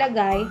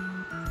ilalagay.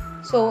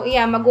 So,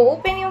 yeah,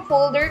 mag-open yung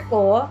folder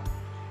ko.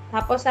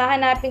 Tapos,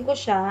 hahanapin ko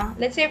siya.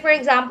 Let's say, for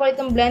example,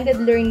 itong blended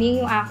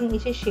learning yung aking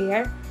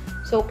isi-share.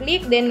 So,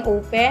 click, then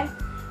open.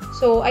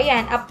 So,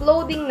 ayan,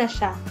 uploading na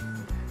siya.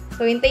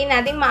 So, hintayin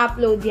natin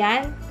ma-upload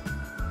yan.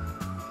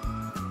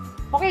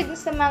 Okay, dun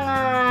sa mga,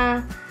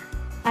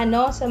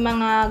 sa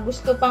mga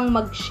gusto pang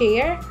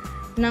mag-share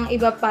ng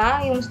iba pa,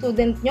 yung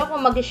student nyo,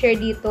 kung mag-share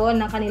dito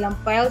ng kanilang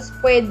files,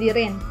 pwede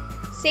rin.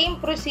 Same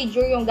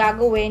procedure yung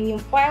gagawin. Yung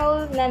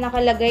file na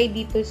nakalagay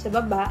dito sa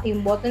baba,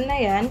 yung button na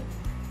yan,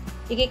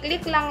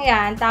 i-click lang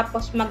yan,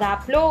 tapos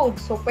mag-upload.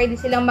 So, pwede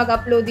silang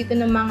mag-upload dito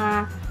ng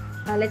mga,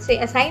 let's say,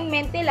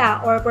 assignment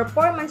nila or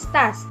performance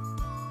task.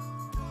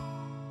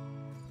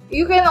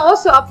 You can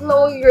also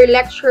upload your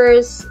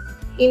lectures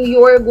in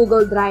your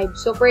Google Drive.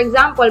 So, for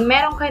example,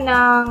 meron ka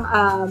ng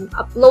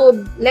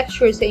upload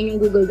lectures sa inyong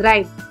Google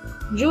Drive.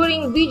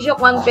 During video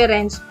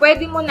conference,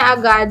 pwede mo na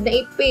agad na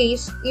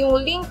i-paste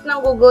yung link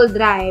ng Google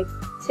Drive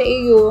sa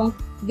iyong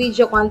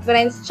video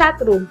conference chat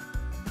room.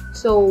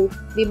 So,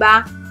 di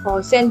ba?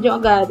 Send nyo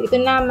agad. Ito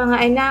na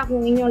mga anak,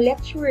 yung inyong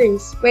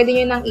lectures. Pwede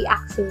nyo nang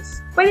i-access.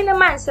 Pwede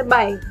naman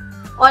sabay.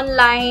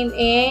 Online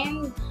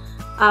and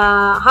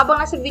habang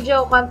nasa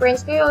video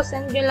conference kayo,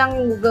 send nyo lang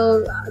yung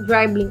Google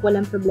Drive link.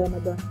 Walang problema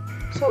doon.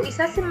 So,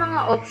 isa sa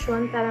mga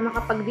option para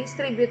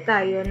makapag-distribute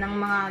tayo ng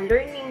mga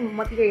learning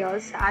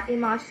materials sa ating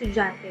mga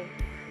estudyante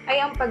ay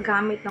ang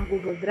paggamit ng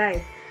Google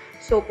Drive.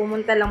 So,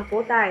 pumunta lang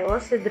po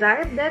tayo sa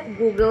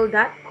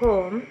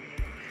drive.google.com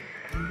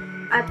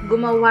at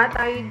gumawa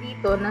tayo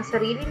dito ng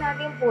sarili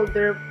nating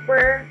folder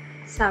per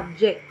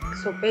subject.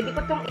 So, pwede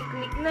ko itong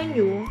i-click na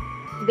new,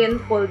 then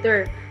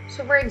folder.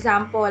 So, for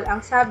example,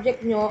 ang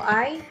subject nyo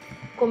ay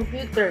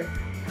computer.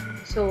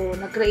 So,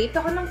 nag-create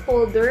ako ng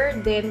folder,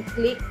 then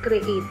click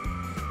create.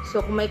 So,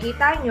 kung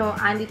makikita nyo,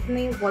 andito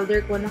na yung folder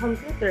ko na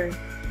computer.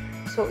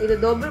 So,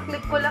 i-double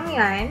click ko lang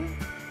yan.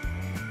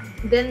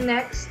 Then,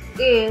 next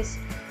is,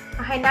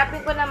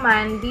 hahanapin ko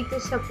naman dito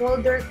sa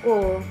folder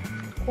ko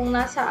kung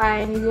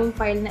nasaan yung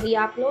file na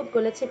i-upload ko.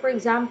 Let's say, for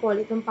example,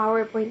 itong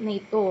PowerPoint na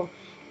ito.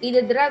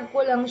 I-drag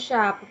ko lang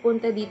siya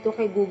papunta dito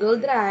kay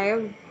Google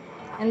Drive.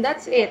 And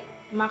that's it.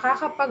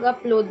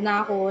 Makakapag-upload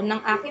na ako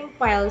ng aking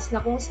files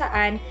na kung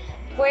saan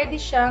pwede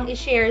siyang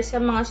i-share sa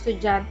mga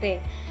estudyante.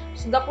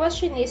 So, the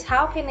question is,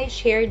 how can I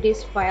share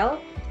this file?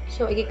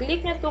 So,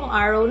 i-click nyo tong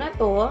arrow na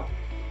to.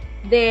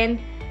 Then,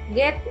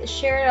 get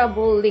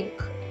shareable link.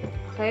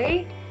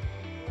 Okay?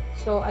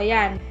 So,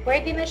 ayan.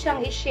 Pwede na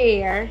siyang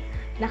i-share.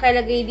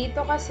 Nakalagay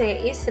dito kasi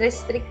is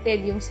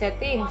restricted yung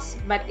settings.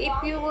 But if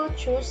you will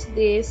choose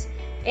this,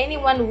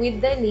 anyone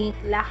with the link,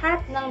 lahat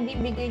ng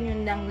bibigay nyo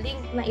ng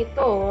link na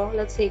ito,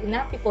 let's say,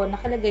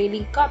 nakalagay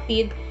link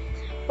copied,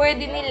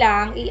 pwede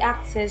nilang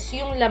i-access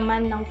yung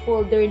laman ng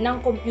folder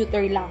ng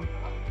computer lang.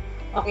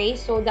 Okay?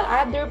 So, the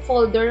other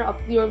folder of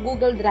your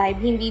Google Drive,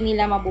 hindi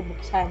nila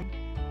mabubuksan.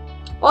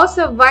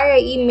 Also, via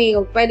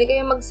email, pwede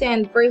kayong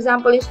mag-send. For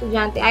example, yung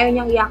estudyante, ayaw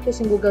niyang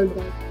i-access yung Google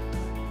Drive.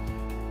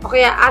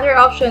 Okay, other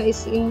option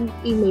is yung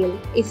email.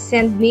 Is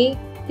send me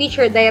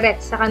teacher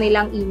direct sa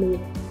kanilang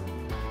email.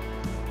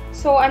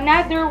 So,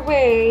 another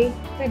way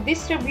to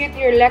distribute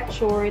your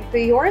lecture to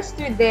your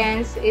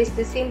students is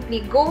to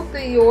simply go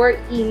to your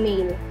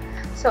email.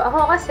 So,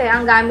 ako kasi,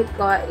 ang gamit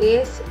ko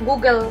is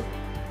Google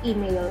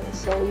email.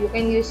 So, you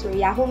can use your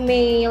Yahoo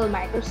Mail,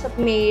 Microsoft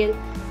Mail,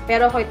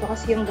 pero ako ito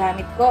kasi yung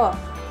gamit ko.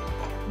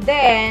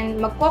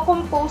 Then,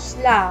 magko-compose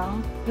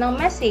lang ng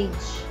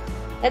message.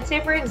 Let's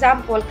say, for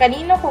example,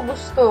 kanino ko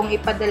gustong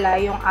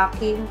ipadala yung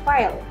aking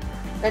file.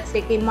 Let's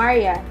say, kay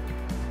Marian.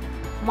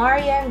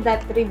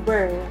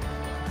 Marian.Rivera.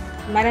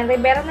 Marian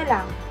Rivera na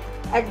lang.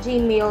 At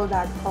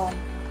gmail.com.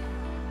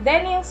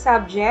 Then, yung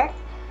subject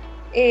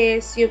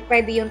is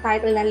pwede yung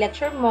title ng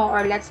lecture mo,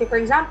 or let's say, for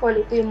example,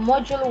 ito yung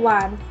Module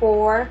 1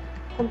 for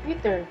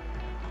Computer.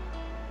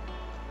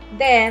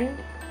 Then,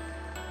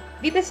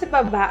 dito sa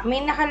baba,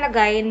 may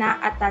nakalagay na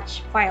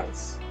Attach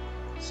Files.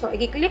 So,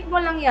 i-click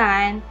mo lang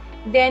yan.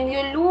 Then,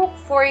 you look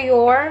for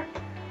your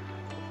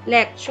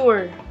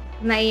lecture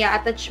na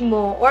i-attach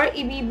mo or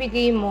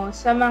ibibigay mo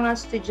sa mga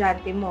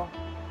estudyante mo.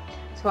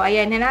 So,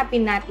 ayan,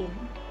 hanapin natin.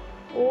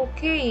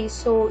 Okay,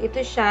 so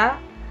ito siya,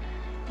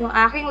 yung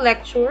aking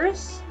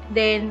lectures.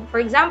 Then,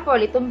 for example,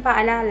 itong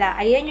paalala,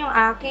 ayan yung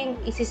aking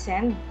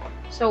isi-send.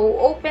 So,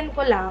 open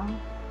ko lang.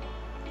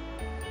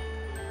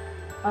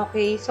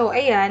 Okay, so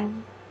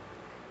ayan.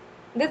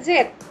 That's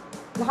it.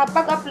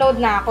 Nakapag-upload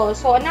na ako.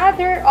 So,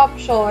 another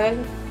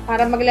option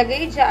para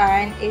maglagay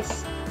dyan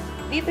is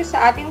dito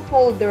sa ating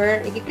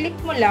folder, i-click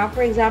mo lang,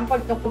 for example,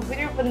 itong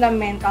Computer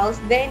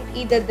Fundamentals, then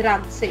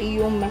i-drag sa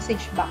iyong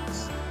message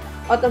box.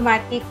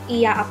 Automatic,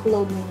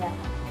 i-upload mo yan.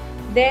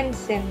 Then,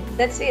 send.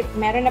 That's it.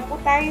 Meron na po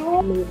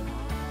tayo.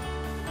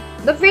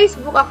 The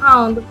Facebook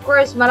account, of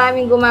course,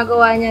 maraming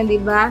gumagawa niyan, di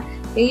ba?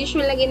 Yung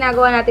usual na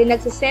ginagawa natin,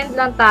 nagsisend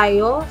lang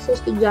tayo sa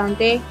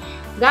estudyante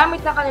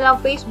gamit na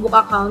kanilang Facebook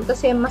account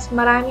kasi mas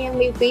marami ang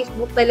may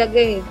Facebook talaga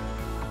eh.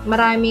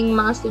 Maraming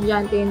mga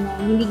estudyante na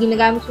hindi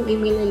ginagamit yung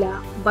email nila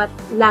but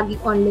lagi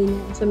online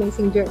yan sa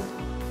Messenger.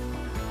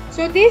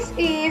 So this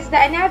is the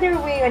another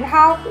way on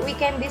how we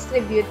can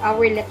distribute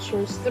our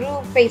lectures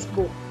through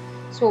Facebook.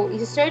 So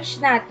i-search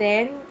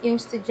natin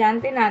yung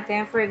estudyante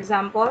natin. For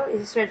example,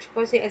 i-search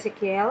ko si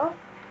Ezekiel.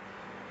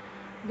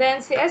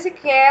 Then si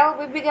Ezekiel,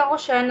 bibigyan ko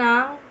siya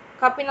ng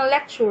copy ng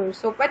lecture.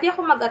 So pwede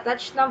ako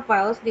mag-attach ng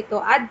files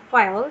dito, add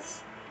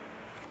files.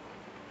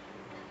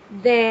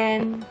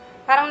 Then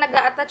parang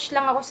nag-a-attach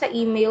lang ako sa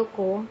email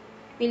ko.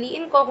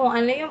 Piliin ko kung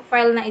ano yung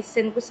file na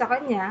i-send ko sa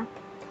kanya.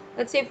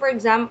 Let's say, for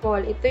example,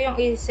 ito yung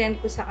i-send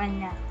ko sa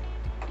kanya.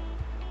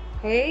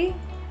 Okay?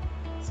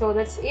 So,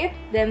 that's it.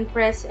 Then,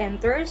 press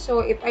enter.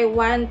 So, if I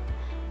want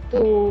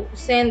to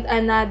send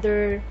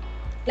another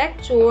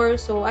lecture,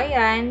 so,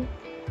 ayan.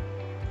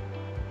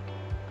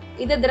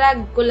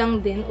 Ida-drag ko lang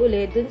din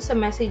ulit dun sa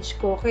message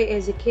ko kay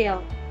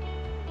Ezekiel.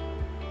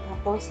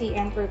 Tapos,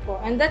 i-enter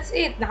ko. And that's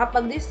it.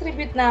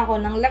 Nakapag-distribute na ako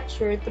ng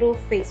lecture through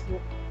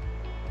Facebook.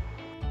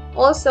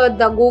 Also,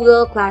 the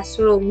Google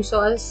Classroom. So,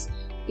 as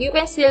you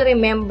can still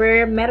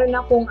remember, meron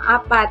akong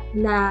 4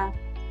 na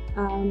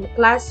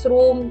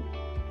classroom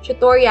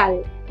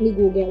tutorial ni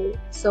Google.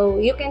 So,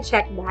 you can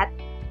check that.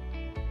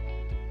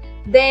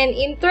 Then,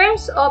 in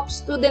terms of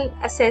student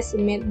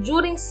assessment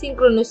during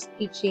synchronous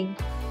teaching,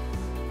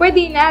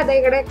 pwede na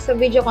direct sa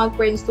video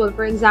conference tool.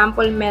 For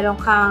example,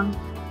 meron kang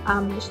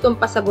gustong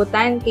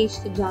pasagutan kay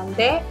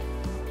estudyante,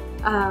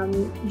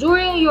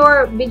 during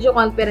your video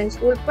conference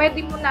tool,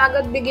 pwede mo na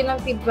agad bigyan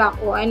ng feedback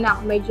o anak,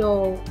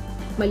 medyo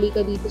mali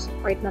ka dito sa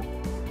part na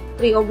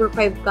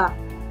 3/5 ka.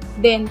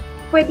 Then,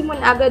 pwede mo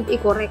na agad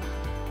i-correct.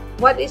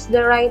 What is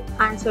the right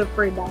answer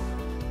for that?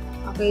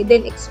 Okay,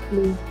 then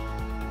explain.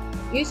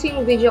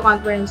 Using video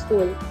conference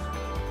tool.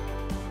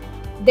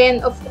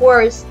 Then, of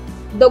course,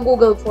 the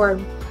Google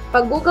Form.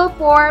 Pag Google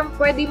Form,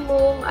 pwede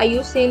mong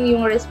ayusin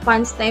yung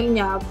response time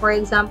niya. For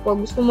example,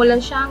 gusto mo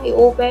lang siyang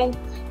i-open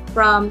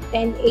from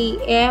 10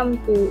 a.m.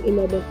 to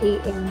 11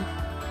 a.m.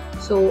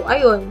 So,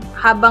 ayun.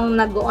 Habang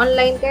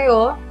nag-online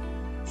kayo,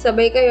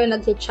 sabay kayo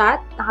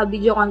nag-chat,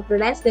 naka-video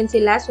conference, then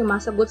sila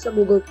sumasagot sa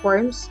Google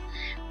Forms.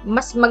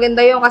 Mas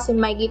maganda yun kasi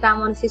makikita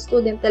mo na si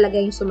student talaga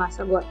yung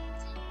sumasagot.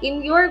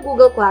 In your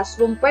Google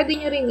Classroom, pwede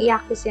nyo rin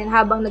i-access yan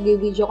habang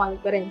nag-video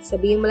conference.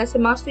 Sabihin mo lang sa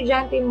mga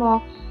estudyante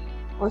mo,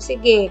 o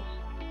sige,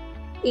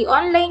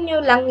 i-online nyo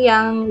lang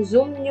yung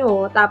Zoom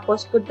nyo,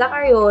 tapos punta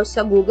kayo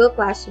sa Google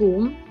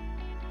Classroom.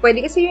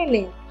 Pwede kasi yun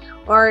eh.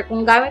 Or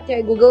kung gamit nyo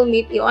ay Google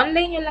Meet,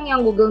 i-online nyo lang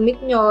yung Google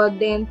Meet nyo,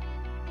 then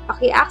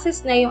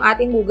paki-access na yung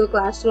ating Google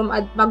Classroom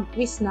at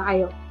mag-quiz na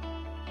kayo.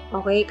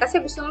 Okay? Kasi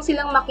gusto mo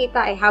silang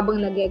makita eh habang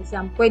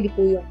nag-exam. Pwede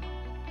po yun.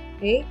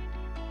 Okay?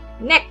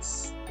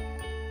 Next.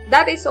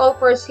 That is all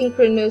for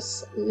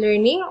synchronous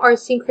learning or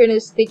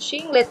synchronous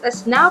teaching. Let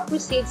us now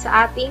proceed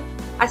sa ating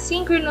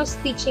asynchronous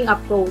teaching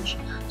approach.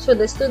 So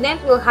the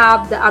student will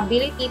have the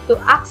ability to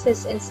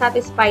access and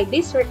satisfy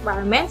these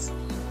requirements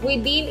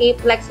within a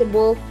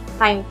flexible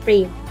time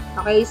frame.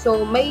 Okay,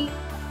 so may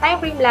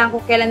time frame lang kung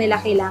kailan nila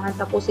kailangan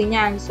tapusin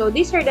yan. So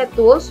these are the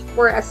tools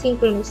for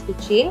asynchronous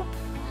teaching,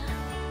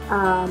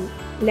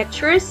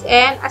 lectures,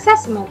 and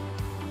assessment.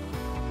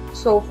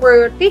 So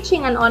for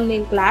teaching an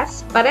online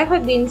class,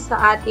 pareho din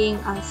sa ating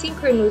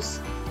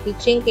synchronous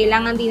teaching,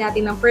 kailangan din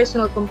natin ng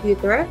personal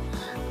computer.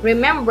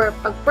 Remember,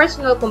 pag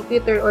personal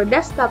computer or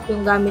desktop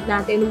yung gamit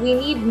natin, we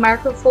need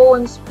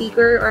microphone,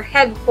 speaker, or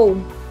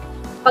headphone.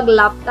 Pag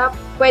laptop,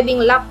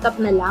 pwedeng laptop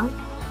na lang.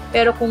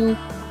 Pero kung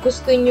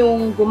gusto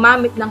nyong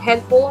gumamit ng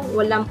headphone,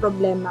 walang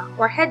problema.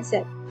 Or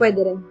headset,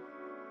 pwede rin.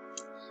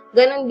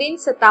 Ganon din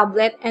sa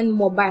tablet and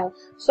mobile.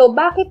 So,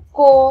 bakit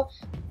ko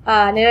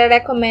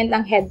nire-recommend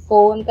ang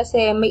headphone?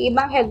 Kasi may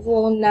ibang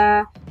headphone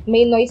na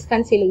may noise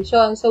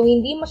cancellation. So,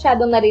 hindi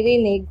masyadong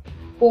naririnig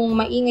kung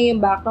maingay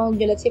yung background.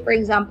 Let's say, for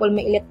example,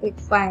 may electric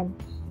fan.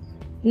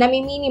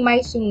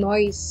 Nami-minimize yung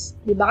noise.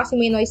 Diba? Kasi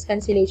may noise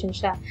cancellation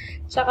siya.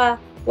 Tsaka,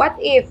 what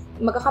if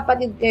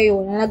magkakapatid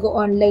kayo na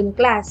nag-online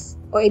class?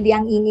 O edi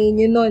ang ingay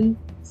nyo nun.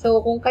 So,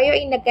 kung kayo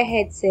ay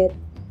nagka-headset,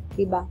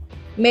 diba?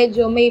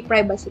 Medyo may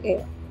privacy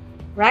kayo.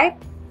 Right?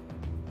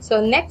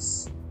 So,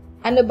 next,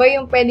 ano ba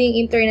yung pwedeng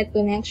internet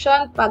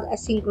connection pag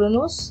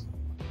asynchronous?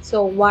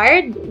 So,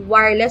 wired,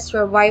 wireless,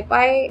 or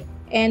Wi-Fi,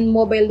 and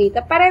mobile data.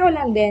 Pareho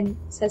lang din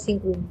sa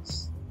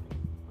synchronous.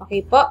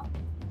 Okay po?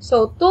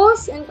 So,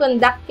 tools in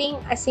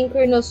conducting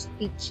asynchronous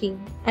teaching.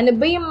 Ano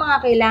ba yung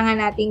mga kailangan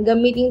nating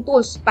gamiting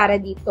tools para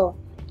dito?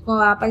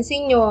 Kung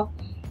mapapansin nyo,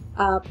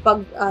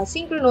 pag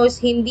synchronous,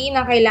 hindi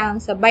na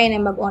kailangang sabay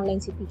na mag-online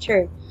si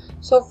teacher.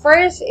 So,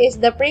 first is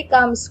the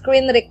pre-cam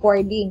screen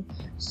recording.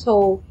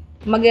 So,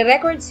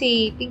 magre-record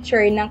si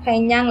teacher ng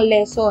kanyang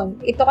lesson.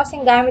 Ito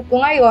kasing gamit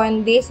ko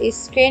ngayon, this is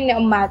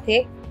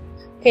Screen-O-Matic.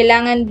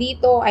 Kailangan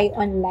dito ay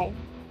online.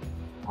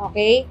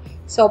 Okay?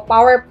 So,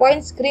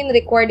 PowerPoint screen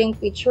recording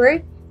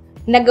feature.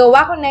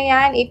 Nagawa ko na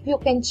yan. If you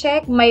can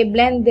check my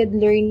blended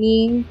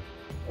learning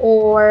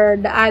or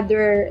the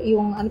other,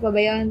 yung ano pa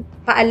ba yun?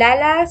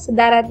 Paalala sa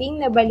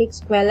darating na balik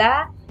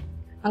eskwela.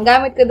 Ang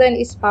gamit ko doon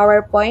is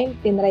PowerPoint.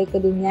 Tinry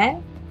ko din yan.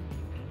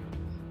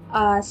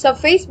 Sa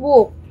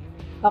Facebook.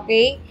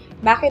 Okay?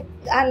 Bakit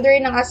under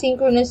ng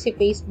asynchronous si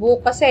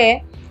Facebook?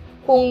 Kasi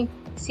kung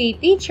si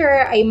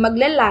teacher ay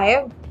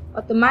magla-live,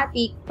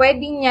 automatic,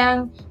 pwede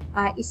niyang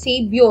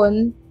i-save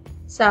yun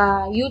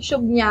sa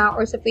YouTube niya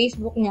or sa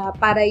Facebook niya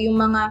para yung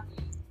mga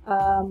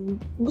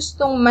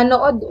gustong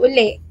manood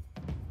uli,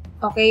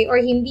 okay, or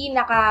hindi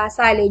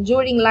nakasali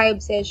during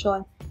live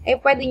session, ay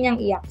pwede niyang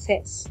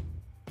i-access.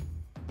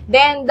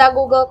 Then, the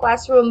Google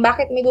Classroom.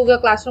 Bakit may Google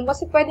Classroom?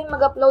 Kasi pwedeng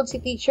mag-upload si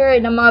teacher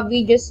ng mga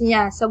videos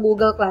niya sa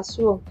Google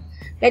Classroom.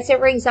 Let's say,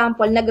 for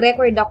example,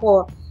 nag-record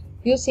ako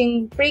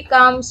using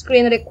pre-cam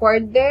screen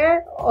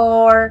recorder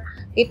or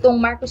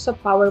itong Microsoft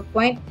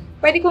PowerPoint.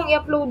 Pwede kong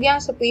i-upload yan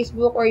sa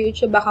Facebook or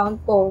YouTube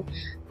account ko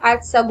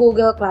at sa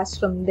Google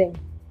Classroom din.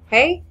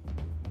 Okay?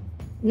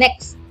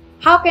 Next,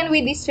 how can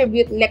we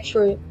distribute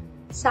lecture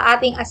sa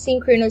ating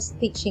asynchronous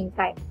teaching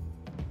type?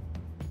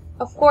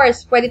 Of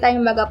course, pwede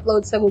tayong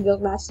mag-upload sa Google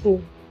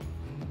Classroom.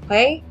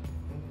 Okay?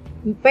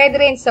 Pwede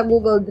rin sa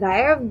Google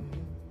Drive.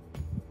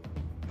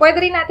 Pwede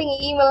rin natin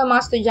i-email ang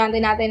mga estudyante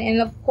natin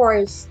and of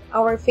course,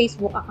 our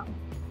Facebook account.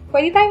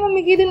 Pwede tayong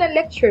mamigay din ng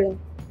lecture.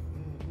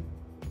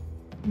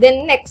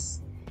 Then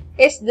next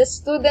is the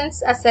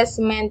student's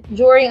assessment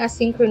during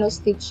asynchronous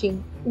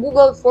teaching.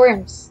 Google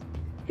Forms.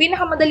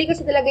 Pinakamadali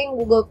kasi talaga yung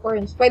Google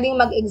Forms. Pwedeng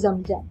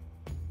mag-exam dyan.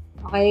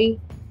 Okay?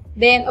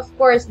 Then, of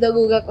course, the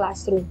Google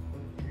Classroom.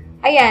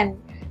 Ayan.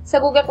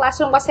 Sa Google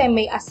Classroom kasi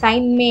may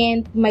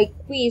assignment, may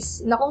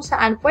quiz, na kung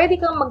saan pwede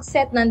kang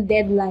mag-set ng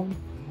deadline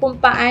kung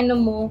paano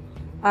mo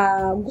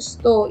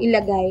gusto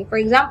ilagay. For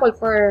example,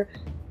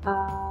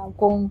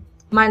 kung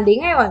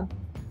Monday ngayon,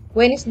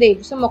 Wednesday,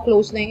 gusto mo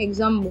close na yung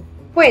exam mo,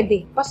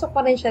 pwede. Pasok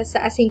pa rin siya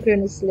sa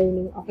asynchronous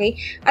learning, okay?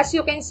 As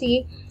you can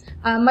see,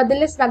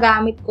 madalas na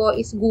gamit ko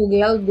is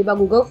Google, di ba?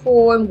 Google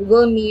Form,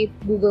 Google Meet,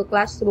 Google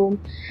Classroom.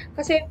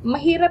 Kasi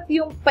mahirap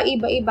yung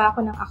paiba-iba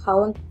ako ng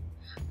account.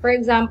 For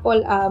example,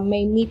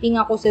 may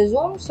meeting ako sa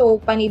Zoom, so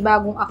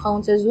panibagong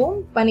account sa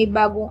Zoom,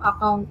 panibagong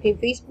account kay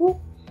Facebook,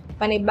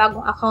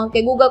 panibagong account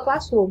kay Google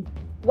Classroom.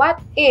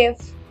 What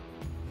if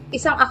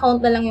isang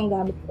account na lang yung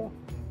gamit ko?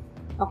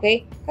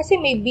 Okay? Kasi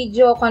may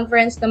video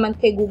conference naman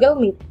kay Google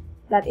Meet.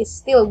 That is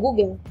still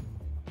Google.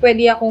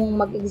 Pwede akong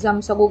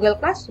mag-exam sa Google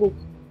Classroom.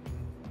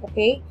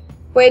 Okay?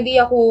 Pwede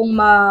akong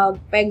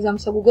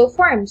mag-exam sa Google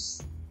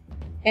Forms.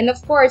 And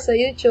of course, sa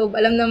YouTube,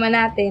 alam naman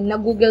natin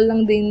na Google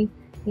lang din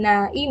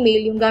na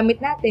email yung gamit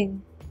natin.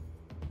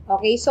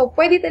 Okay? So,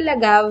 pwede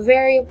talaga,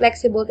 very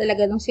flexible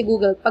talaga nung si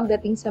Google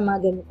pagdating sa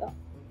mga ganito.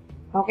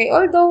 Okay?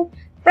 Although,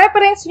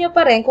 preference nyo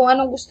pa rin kung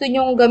anong gusto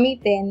nyong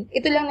gamitin,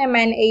 ito lang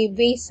naman ay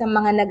based sa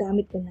mga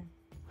nagamit ko na.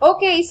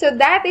 Okay, so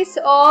that is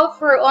all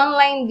for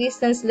online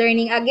distance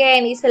learning.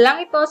 Again, isa lang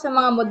ito sa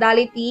mga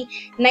modality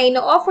na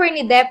ino-offer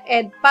ni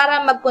DepEd para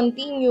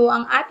mag-continue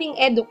ang ating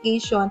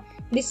education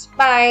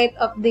despite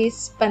of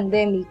this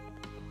pandemic.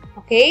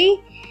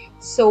 Okay?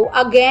 So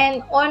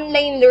again,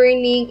 online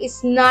learning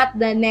is not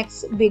the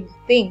next big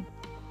thing.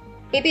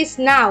 It is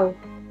now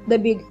the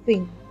big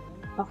thing.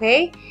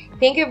 Okay?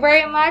 Thank you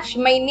very much.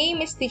 My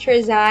name is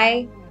Teacher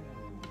Zai.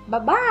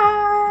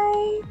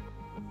 Bye-bye!